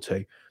able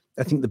to.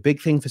 I think the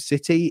big thing for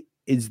City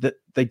is that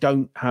they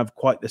don't have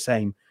quite the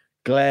same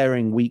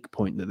glaring weak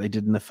point that they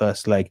did in the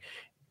first leg.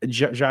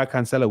 João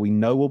Cancelo, we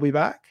know, will be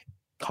back.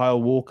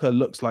 Kyle Walker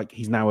looks like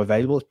he's now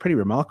available. It's pretty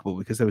remarkable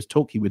because there was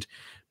talk he would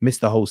miss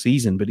the whole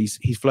season, but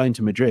he's flown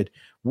to Madrid.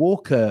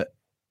 Walker,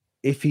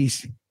 if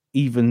he's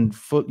even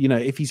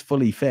if he's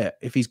fully fit,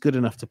 if he's good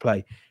enough to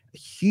play, a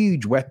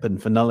huge weapon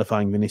for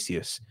nullifying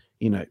Vinicius.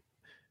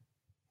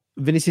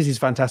 Vinicius is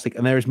fantastic,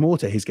 and there is more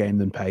to his game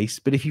than pace.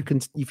 But if you can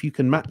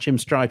match him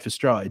stride for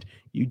stride,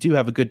 you do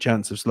have a good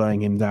chance of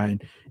slowing him down.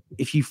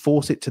 If you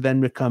force it to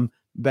then become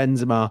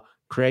Benzema,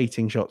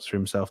 creating shots for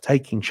himself,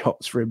 taking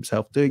shots for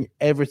himself, doing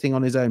everything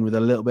on his own with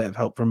a little bit of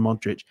help from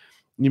Modric,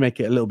 you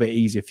make it a little bit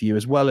easier for you,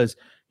 as well as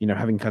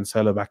having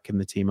Cancelo back in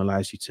the team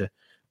allows you to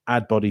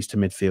add bodies to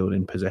midfield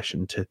in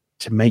possession to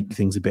make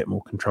things a bit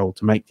more controlled,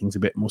 to make things a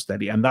bit more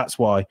steady. And that's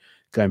why,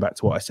 going back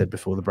to what I said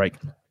before the break,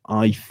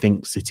 I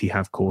think City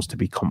have cause to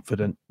be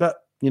confident. But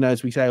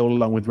as we say all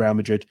along with Real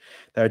Madrid,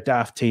 they're a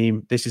daft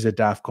team. This is a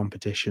daft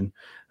competition,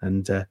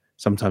 and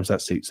sometimes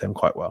that suits them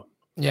quite well.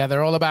 Yeah,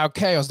 they're all about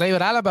chaos.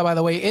 David Alaba, by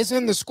the way, is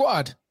in the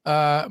squad.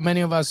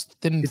 Many of us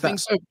didn't think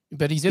so,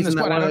 but he's in the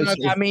squad. I don't know if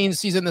that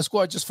means he's in the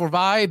squad just for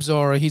vibes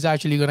or he's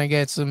actually going to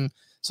get some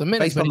minutes.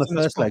 Based on the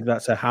first leg,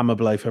 that's a hammer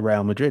blow for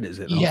Real Madrid, is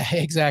it not? Yeah,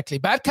 exactly.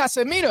 Bad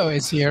Casemiro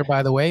is here,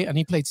 by the way, and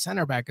he played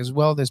center back as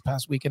well this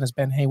past weekend, as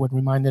Ben Hayward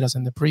reminded us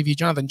in the preview.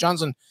 Jonathan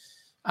Johnson,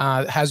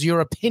 has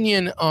your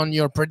opinion on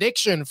your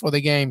prediction for the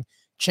game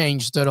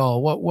changed at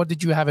all? What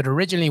did you have it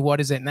originally?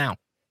 What is it now?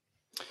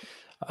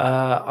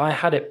 I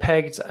had it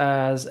pegged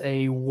as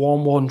a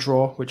 1-1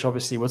 draw, which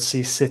obviously would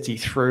see City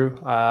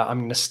through. I'm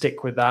going to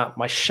stick with that.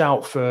 My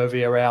shout for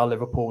Villarreal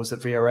Liverpool was that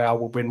Villarreal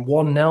will win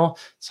 1-0.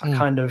 So I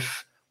kind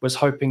of was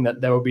hoping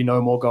that there would be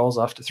no more goals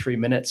after 3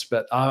 minutes,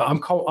 but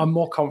I'm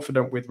more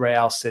confident with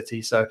Real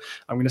City, so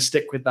I'm going to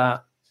stick with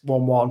that.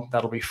 1-1.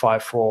 That'll be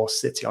 5-4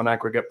 City on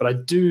aggregate. But I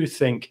do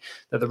think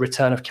that the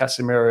return of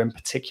Casemiro in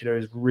particular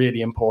is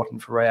really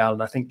important for Real.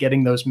 And I think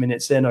getting those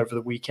minutes in over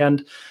the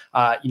weekend,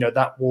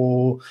 that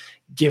will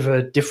give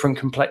a different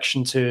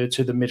complexion to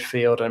the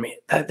midfield. I mean,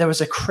 there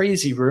was a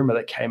crazy rumor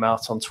that came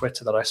out on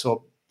Twitter that I saw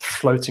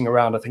floating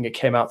around. I think it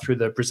came out through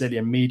the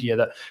Brazilian media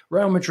that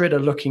Real Madrid are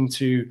looking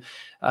to,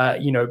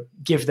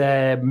 give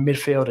their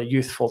midfield a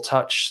youthful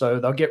touch. So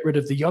they'll get rid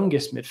of the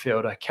youngest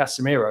midfielder,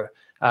 Casemiro,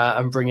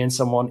 and bring in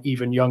someone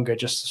even younger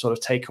just to sort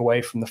of take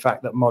away from the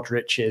fact that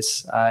Modric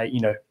is,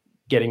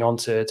 getting on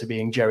to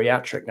being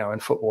geriatric now in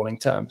footballing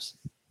terms.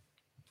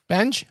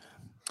 Benj?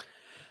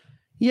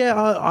 Yeah,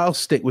 I'll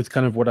stick with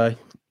kind of what I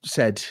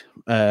said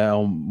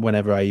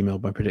whenever I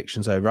emailed my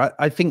predictions over.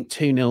 I think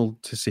 2-0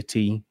 to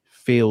City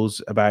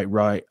feels about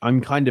right.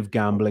 I'm kind of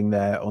gambling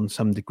there on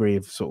some degree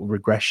of sort of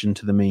regression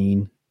to the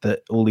mean,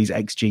 that all these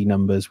XG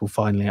numbers will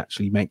finally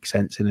actually make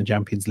sense in a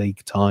Champions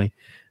League tie.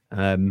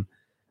 In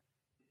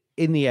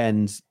the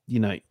end,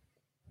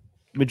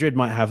 Madrid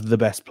might have the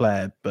best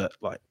player, but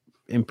like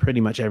in pretty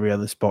much every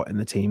other spot in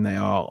the team, they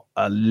are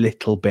a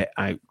little bit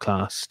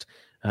outclassed.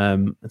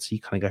 And so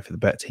you kind of go for the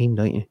better team,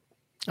 don't you?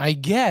 I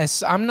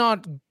guess I'm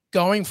not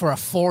going for a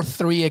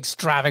 4-3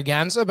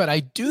 extravaganza, but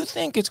I do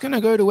think it's going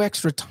to go to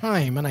extra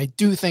time, and I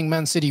do think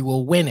Man City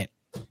will win it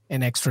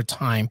in extra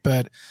time.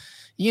 But,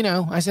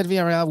 I said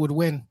Villarreal would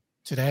win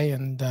today,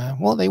 and,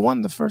 they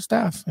won the first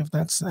half, if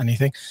that's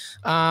anything.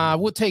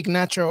 We'll take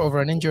Nacho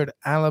over an injured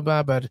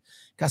Alaba, but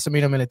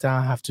Casemiro and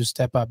Militao have to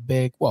step up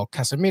big. Well,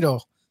 Casemiro,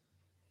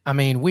 I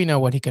mean, we know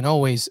what he can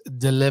always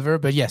deliver,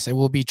 but yes, it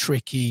will be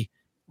tricky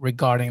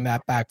regarding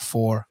that back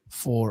four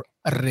for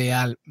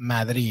Real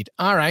Madrid.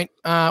 All right.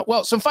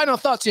 Some final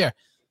thoughts here.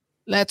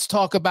 Let's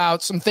talk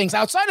about some things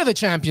outside of the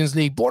Champions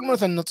League.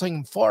 Bournemouth and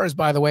Nottingham Forest,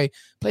 by the way,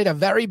 played a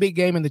very big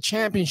game in the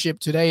Championship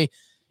today.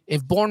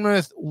 If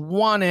Bournemouth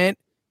won it,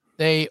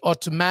 they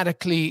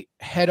automatically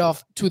head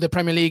off to the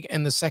Premier League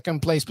in the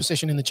second place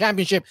position in the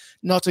Championship.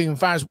 Nottingham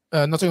Forest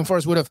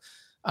would have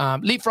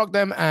leapfrogged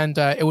them, and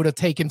it would have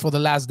taken for the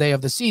last day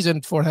of the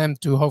season for them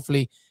to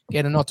hopefully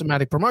get an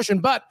automatic promotion.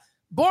 But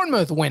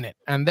Bournemouth win it,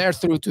 and they're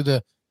through to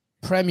the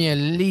Premier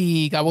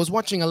League. I was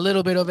watching a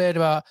little bit of it.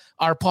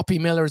 Our Poppy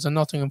Miller is a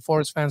Nottingham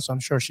Forest fan, so I'm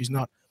sure she's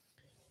not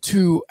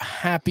too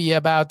happy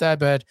about that.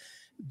 But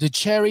the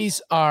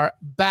Cherries are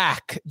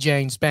back.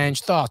 James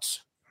Bench,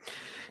 thoughts?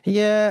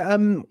 Yeah,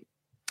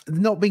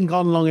 not been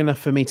gone long enough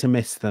for me to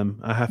miss them,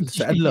 I have to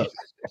say. And look,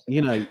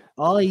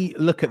 I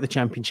look at the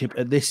Championship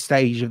at this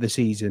stage of the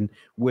season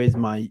with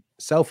my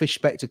selfish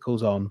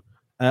spectacles on.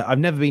 I've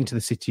never been to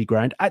the City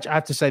ground. Actually, I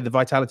have to say the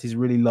Vitality is a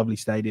really lovely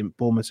stadium.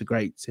 Bournemouth's a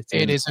great city.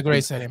 It is a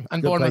great stadium.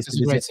 And Bournemouth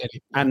is a great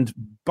city. And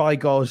by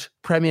God,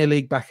 Premier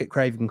League back at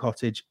Craven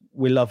Cottage.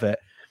 We love it.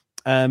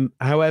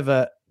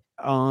 However,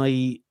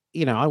 I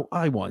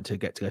wanted to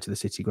go to the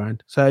City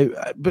ground. So,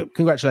 but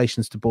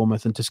congratulations to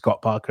Bournemouth and to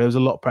Scott Parker. There was a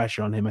lot of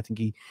pressure on him. I think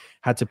he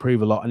had to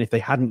prove a lot. And if they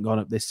hadn't gone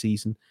up this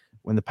season,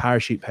 when the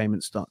parachute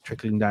payments start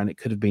trickling down, it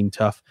could have been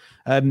tough.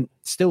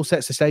 Still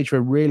sets the stage for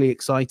a really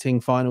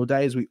exciting final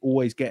day, as we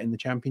always get in the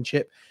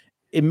Championship.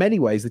 In many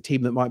ways, the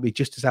team that might be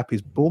just as happy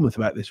as Bournemouth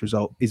about this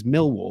result is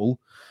Millwall,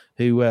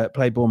 who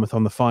played Bournemouth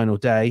on the final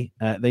day.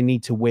 They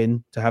need to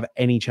win to have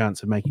any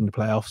chance of making the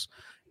playoffs.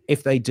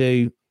 If they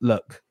do,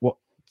 look,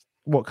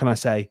 what can I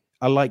say?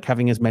 I like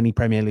having as many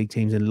Premier League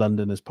teams in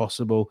London as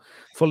possible.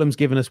 Fulham's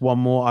given us one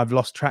more. I've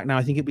lost track now.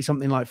 I think it'd be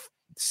something like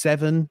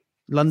 7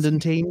 London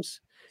teams.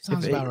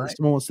 Sounds about right. If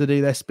someone wants to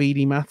do their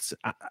speedy maths,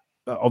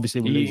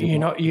 obviously we're losing.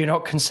 You're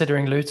not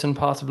considering Luton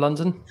part of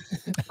London?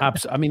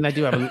 Absolutely. I mean, they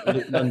do have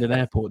a London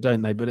airport,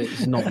 don't they? But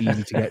it's not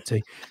easy to get to.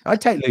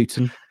 I'd take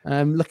Luton.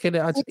 Look at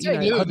it. I'd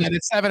take Luton.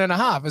 It's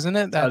 7.5, isn't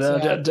it?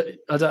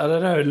 I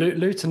don't know.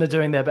 Luton are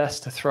doing their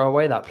best to throw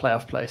away that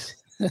playoff place.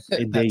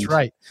 Indeed. That's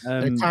right.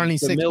 They're currently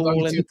 6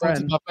 points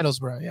above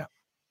Middlesbrough. Yeah.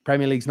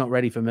 Premier League's not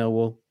ready for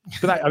Millwall.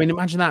 But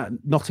imagine that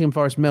Nottingham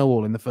Forest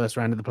Millwall in the first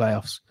round of the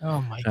playoffs.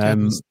 Oh my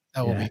goodness,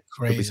 that would be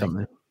crazy. Could be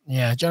something.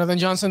 Yeah, Jonathan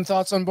Johnson,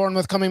 thoughts on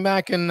Bournemouth coming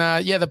back, and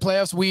the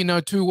playoffs. We know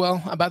too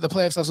well about the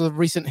playoffs as of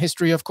recent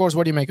history. Of course,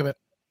 what do you make of it?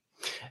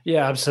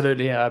 Yeah,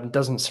 absolutely. It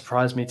doesn't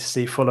surprise me to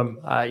see Fulham,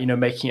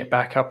 making it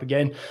back up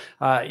again.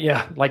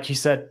 Like you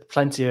said,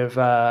 plenty of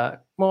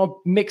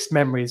more mixed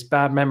memories,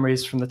 bad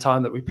memories from the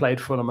time that we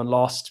played Fulham and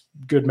lost,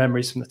 good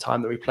memories from the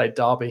time that we played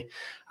Derby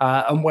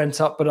and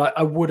went up. But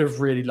I would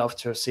have really loved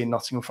to have seen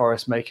Nottingham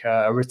Forest make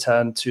a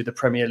return to the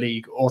Premier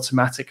League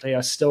automatically.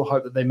 I still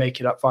hope that they make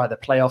it up via the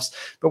playoffs.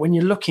 But when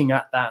you're looking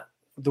at that,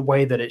 the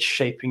way that it's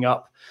shaping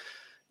up,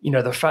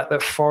 the fact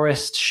that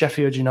Forest,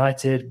 Sheffield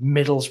United,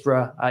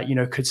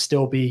 Middlesbrough, could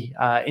still be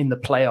in the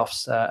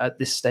playoffs at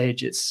this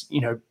stage. It's,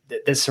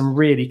 there's some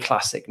really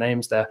classic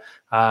names there.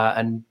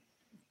 And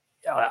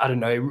I don't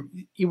know,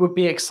 it would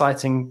be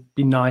exciting,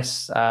 be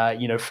nice,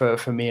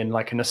 for me in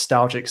like a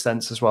nostalgic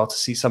sense as well to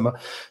see some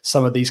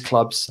of these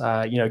clubs,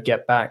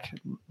 get back.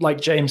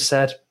 Like James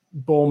said,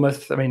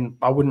 Bournemouth, I mean,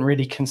 I wouldn't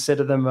really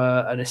consider them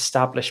an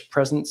established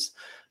presence.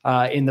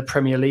 in the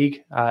Premier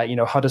League.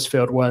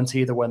 Huddersfield weren't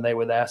either when they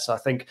were there. So I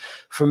think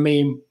for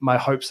me, my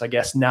hopes, I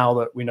guess, now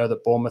that we know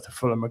that Bournemouth and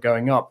Fulham are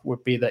going up,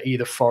 would be that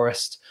either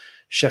Forest,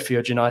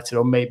 Sheffield United,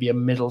 or maybe a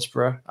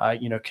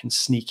Middlesbrough, can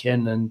sneak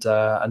in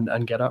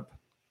and get up.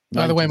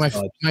 By the way,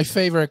 my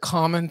favorite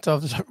comment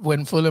of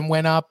when Fulham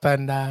went up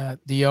and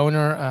the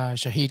owner,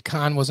 Shahid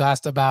Khan, was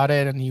asked about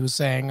it, and he was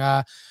saying,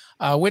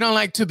 we don't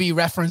like to be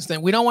referenced,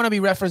 and we don't want to be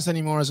referenced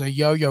anymore as a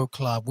yo-yo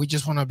club. We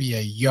just want to be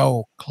a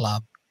yo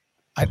club.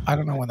 I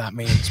don't know what that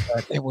means,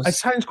 but it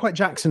sounds quite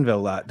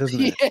Jacksonville, that, doesn't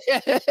it?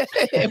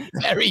 Yeah,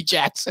 very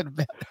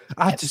Jacksonville.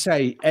 I have to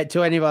say,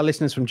 to any of our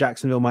listeners from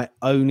Jacksonville, my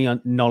only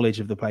knowledge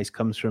of the place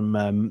comes from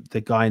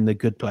the guy in The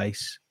Good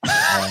Place.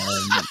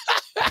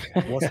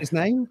 What's his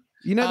name?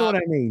 You know what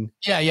I mean?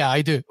 Yeah,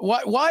 I do.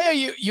 Why are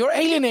you're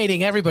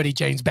alienating everybody,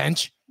 James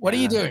Bench? What are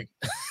you doing?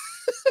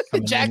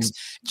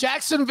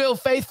 Jacksonville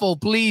faithful,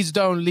 please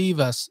don't leave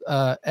us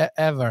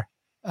ever.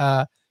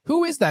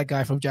 Who is that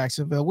guy from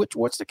Jacksonville?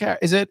 What's the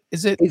character? Is it?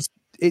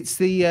 It's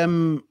the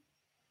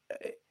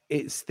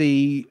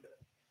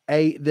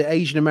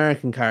Asian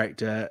American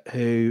character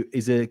who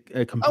is a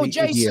complete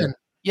Jason. Idiot.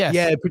 Yes.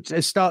 Yeah,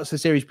 it starts the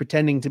series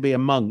pretending to be a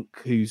monk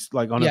who's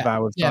like on a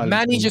vow of silence. Yeah,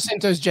 Manny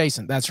Jacinto's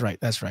Jason. That's right.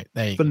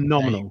 There you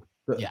Phenomenal.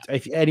 go. Yeah.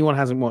 If anyone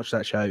hasn't watched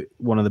that show,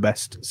 one of the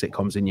best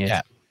sitcoms in years.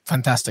 Yeah,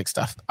 fantastic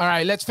stuff. All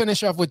right, let's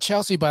finish off with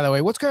Chelsea, by the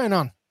way. What's going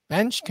on?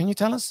 Bench, can you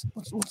tell us?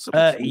 What's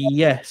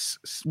yes.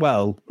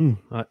 Well,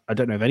 I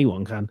don't know if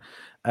anyone can.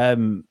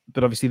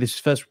 But obviously this was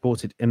first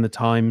reported in the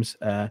Times.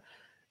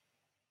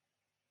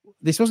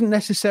 This wasn't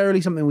necessarily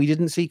something we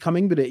didn't see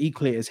coming, but it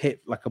equally has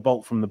hit like a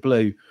bolt from the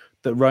blue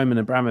that Roman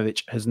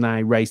Abramovich has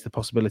now raised the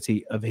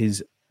possibility of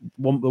the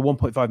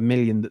 1.5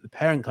 million that the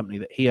parent company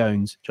that he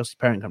owns, Chelsea's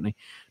parent company,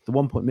 the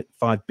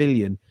 1.5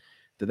 billion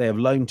that they have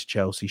loaned to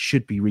Chelsea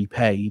should be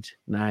repaid.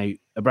 Now,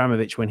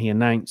 Abramovich, when he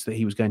announced that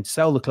he was going to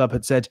sell the club,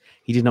 had said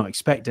he did not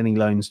expect any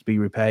loans to be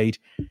repaid.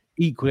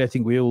 Equally, I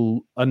think we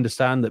all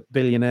understand that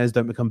billionaires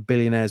don't become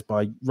billionaires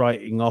by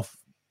writing off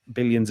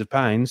billions of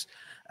pounds.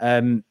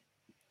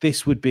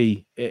 This would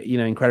be,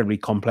 incredibly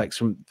complex.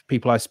 From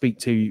people I speak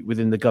to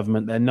within the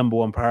government, their number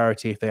one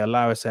priority, if they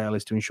allow a sale,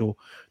 is to ensure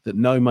that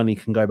no money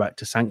can go back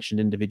to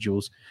sanctioned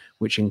individuals,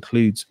 which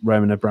includes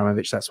Roman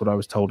Abramovich. That's what I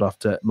was told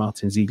after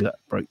Martin Ziegler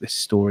broke this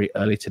story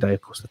earlier today.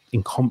 Of course, the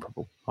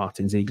incomparable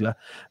Martin Ziegler.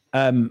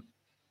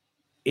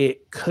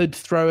 It could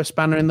throw a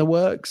spanner in the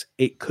works.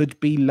 It could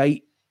be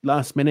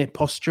last-minute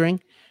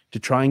posturing to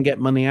try and get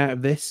money out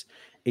of this.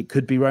 It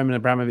could be Roman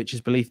Abramovich's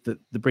belief that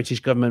the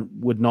British government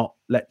would not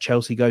let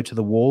Chelsea go to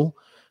the wall.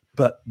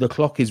 But the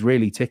clock is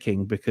really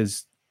ticking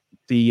because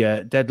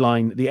the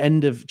deadline, the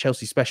end of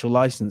Chelsea's special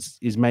license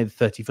is May the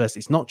 31st.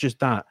 It's not just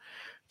that.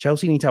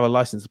 Chelsea need to have a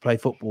license to play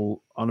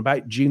football on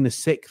about June the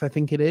 6th, I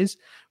think it is,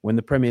 when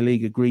the Premier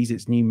League agrees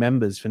its new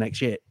members for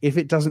next year. If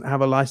it doesn't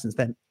have a license,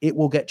 then it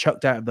will get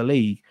chucked out of the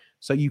league.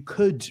 So you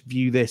could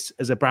view this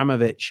as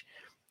Abramovich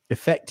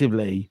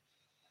effectively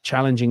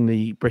challenging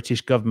the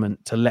British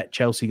government to let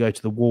Chelsea go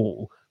to the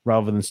wall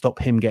rather than stop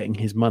him getting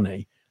his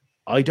money.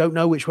 I don't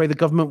know which way the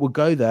government would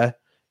go there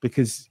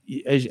because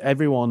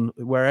everyone,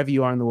 wherever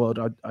you are in the world,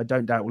 I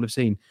don't doubt will have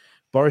seen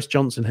Boris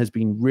Johnson has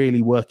been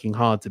really working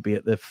hard to be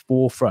at the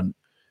forefront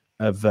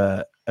of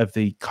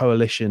the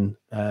coalition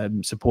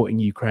supporting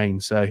Ukraine.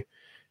 So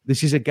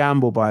this is a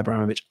gamble by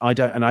Abramovich. I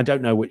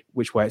don't know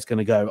which way it's going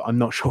to go. I'm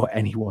not sure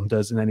anyone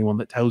does, and anyone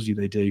that tells you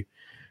they do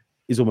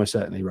is almost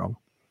certainly wrong.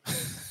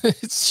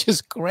 It's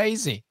just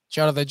crazy.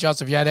 Jonathan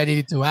Joseph, you had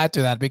anything to add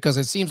to that? Because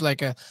it seems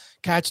like a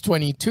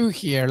catch-22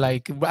 here.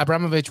 Like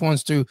Abramovich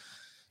wants to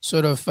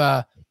sort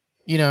of,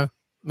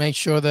 make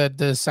sure that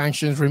the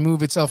sanctions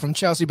remove itself from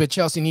Chelsea, but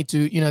Chelsea need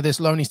to, this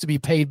loan needs to be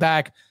paid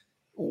back.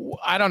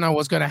 I don't know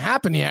what's going to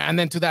happen here. And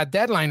then to that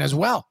deadline as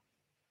well.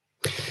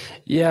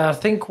 Yeah, I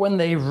think when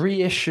they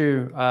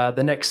reissue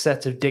the next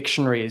set of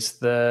dictionaries,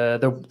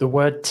 the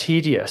word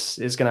tedious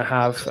is going to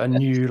have a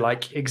new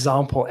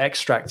example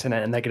extract in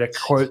it, and they're going to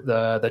quote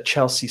the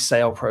Chelsea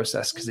sale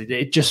process because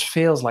it just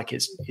feels like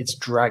it's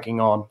dragging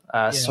on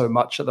so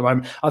much at the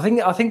moment. I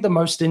think the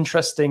most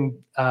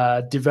interesting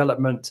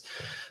development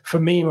for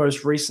me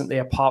most recently,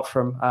 apart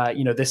from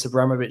this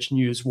Abramovich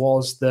news,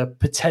 was the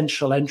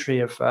potential entry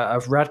of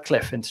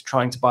Radcliffe into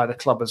trying to buy the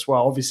club as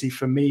well. Obviously,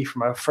 for me,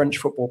 from a French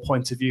football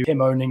point of view,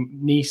 him owning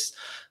Nice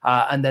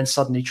and then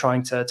suddenly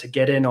trying to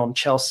get in on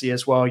Chelsea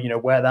as well,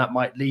 where that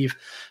might leave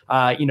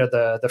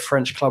the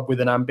French club with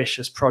an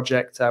ambitious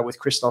project with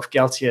Christophe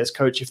Galtier as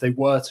coach if they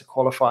were to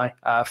qualify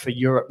for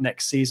Europe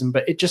next season.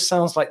 But it just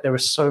sounds like there are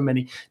so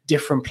many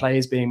different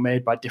plays being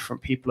made by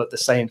different people at the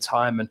same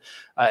time. And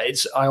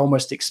I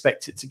almost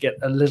expect it to get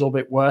a little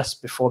bit worse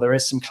before there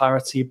is some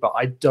clarity. But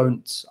I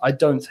don't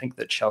think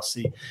that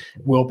Chelsea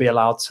will be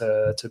allowed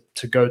to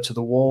go to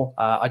the wall.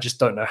 I just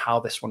don't know how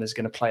this one is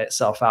going to play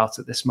itself out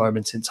at this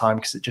moment in time,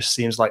 because it just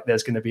seems like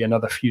there's going to be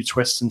another few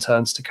twists and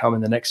turns to come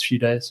in the next few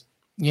days.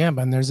 Yeah,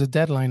 but there's a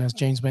deadline, as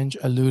James Bench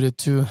alluded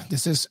to.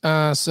 This is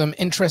some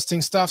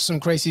interesting stuff, some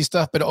crazy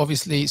stuff, but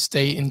obviously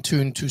stay in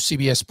tune to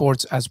CBS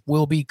Sports as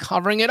we'll be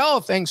covering it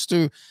all thanks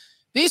to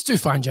these two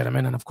fine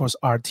gentlemen, and of course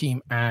our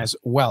team as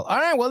well. All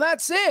right, well,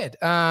 that's it.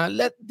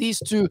 Let these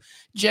two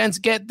gents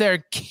get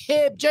their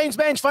kip. James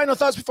Bench, final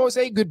thoughts before we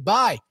say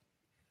goodbye.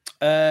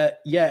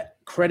 Yeah,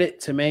 credit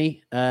to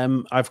me.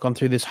 I've gone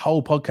through this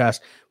whole podcast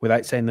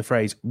without saying the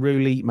phrase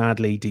 "really,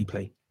 madly,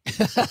 deeply."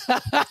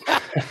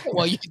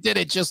 Well, you did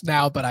it just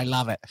now, but I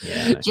love it.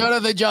 Yeah.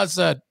 Jonathan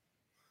Johnson.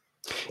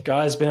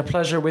 Guys, been a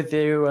pleasure with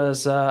you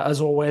as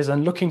always,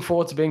 and looking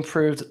forward to being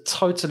proved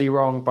totally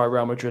wrong by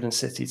Real Madrid and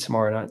City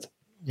tomorrow night.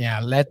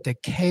 Yeah, let the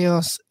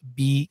chaos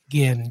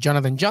begin.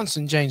 Jonathan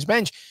Johnson, James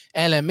Bench,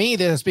 LME.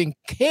 This has been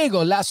Que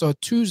Golazo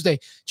Tuesday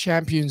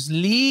Champions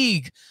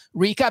League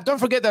recap. Don't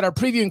forget that our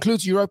preview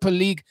includes Europa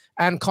League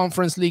and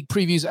Conference League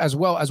previews as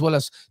well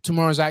as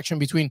tomorrow's action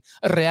between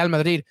Real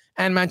Madrid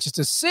and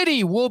Manchester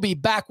City. We'll be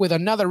back with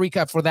another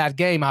recap for that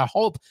game. I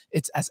hope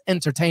it's as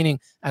entertaining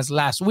as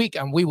last week,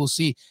 and we will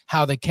see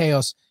how the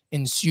chaos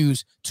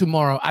ensues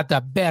tomorrow at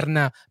the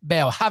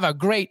Bernabeu. Have a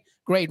great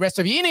rest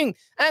of your evening,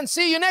 and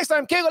see you next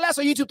time. Que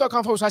Golazo,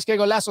 youtube.com/Que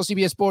Golazo,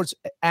 CBS Sports,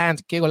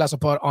 and Que Golazo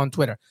Pod on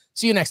Twitter.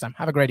 See you next time.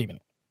 Have a great evening.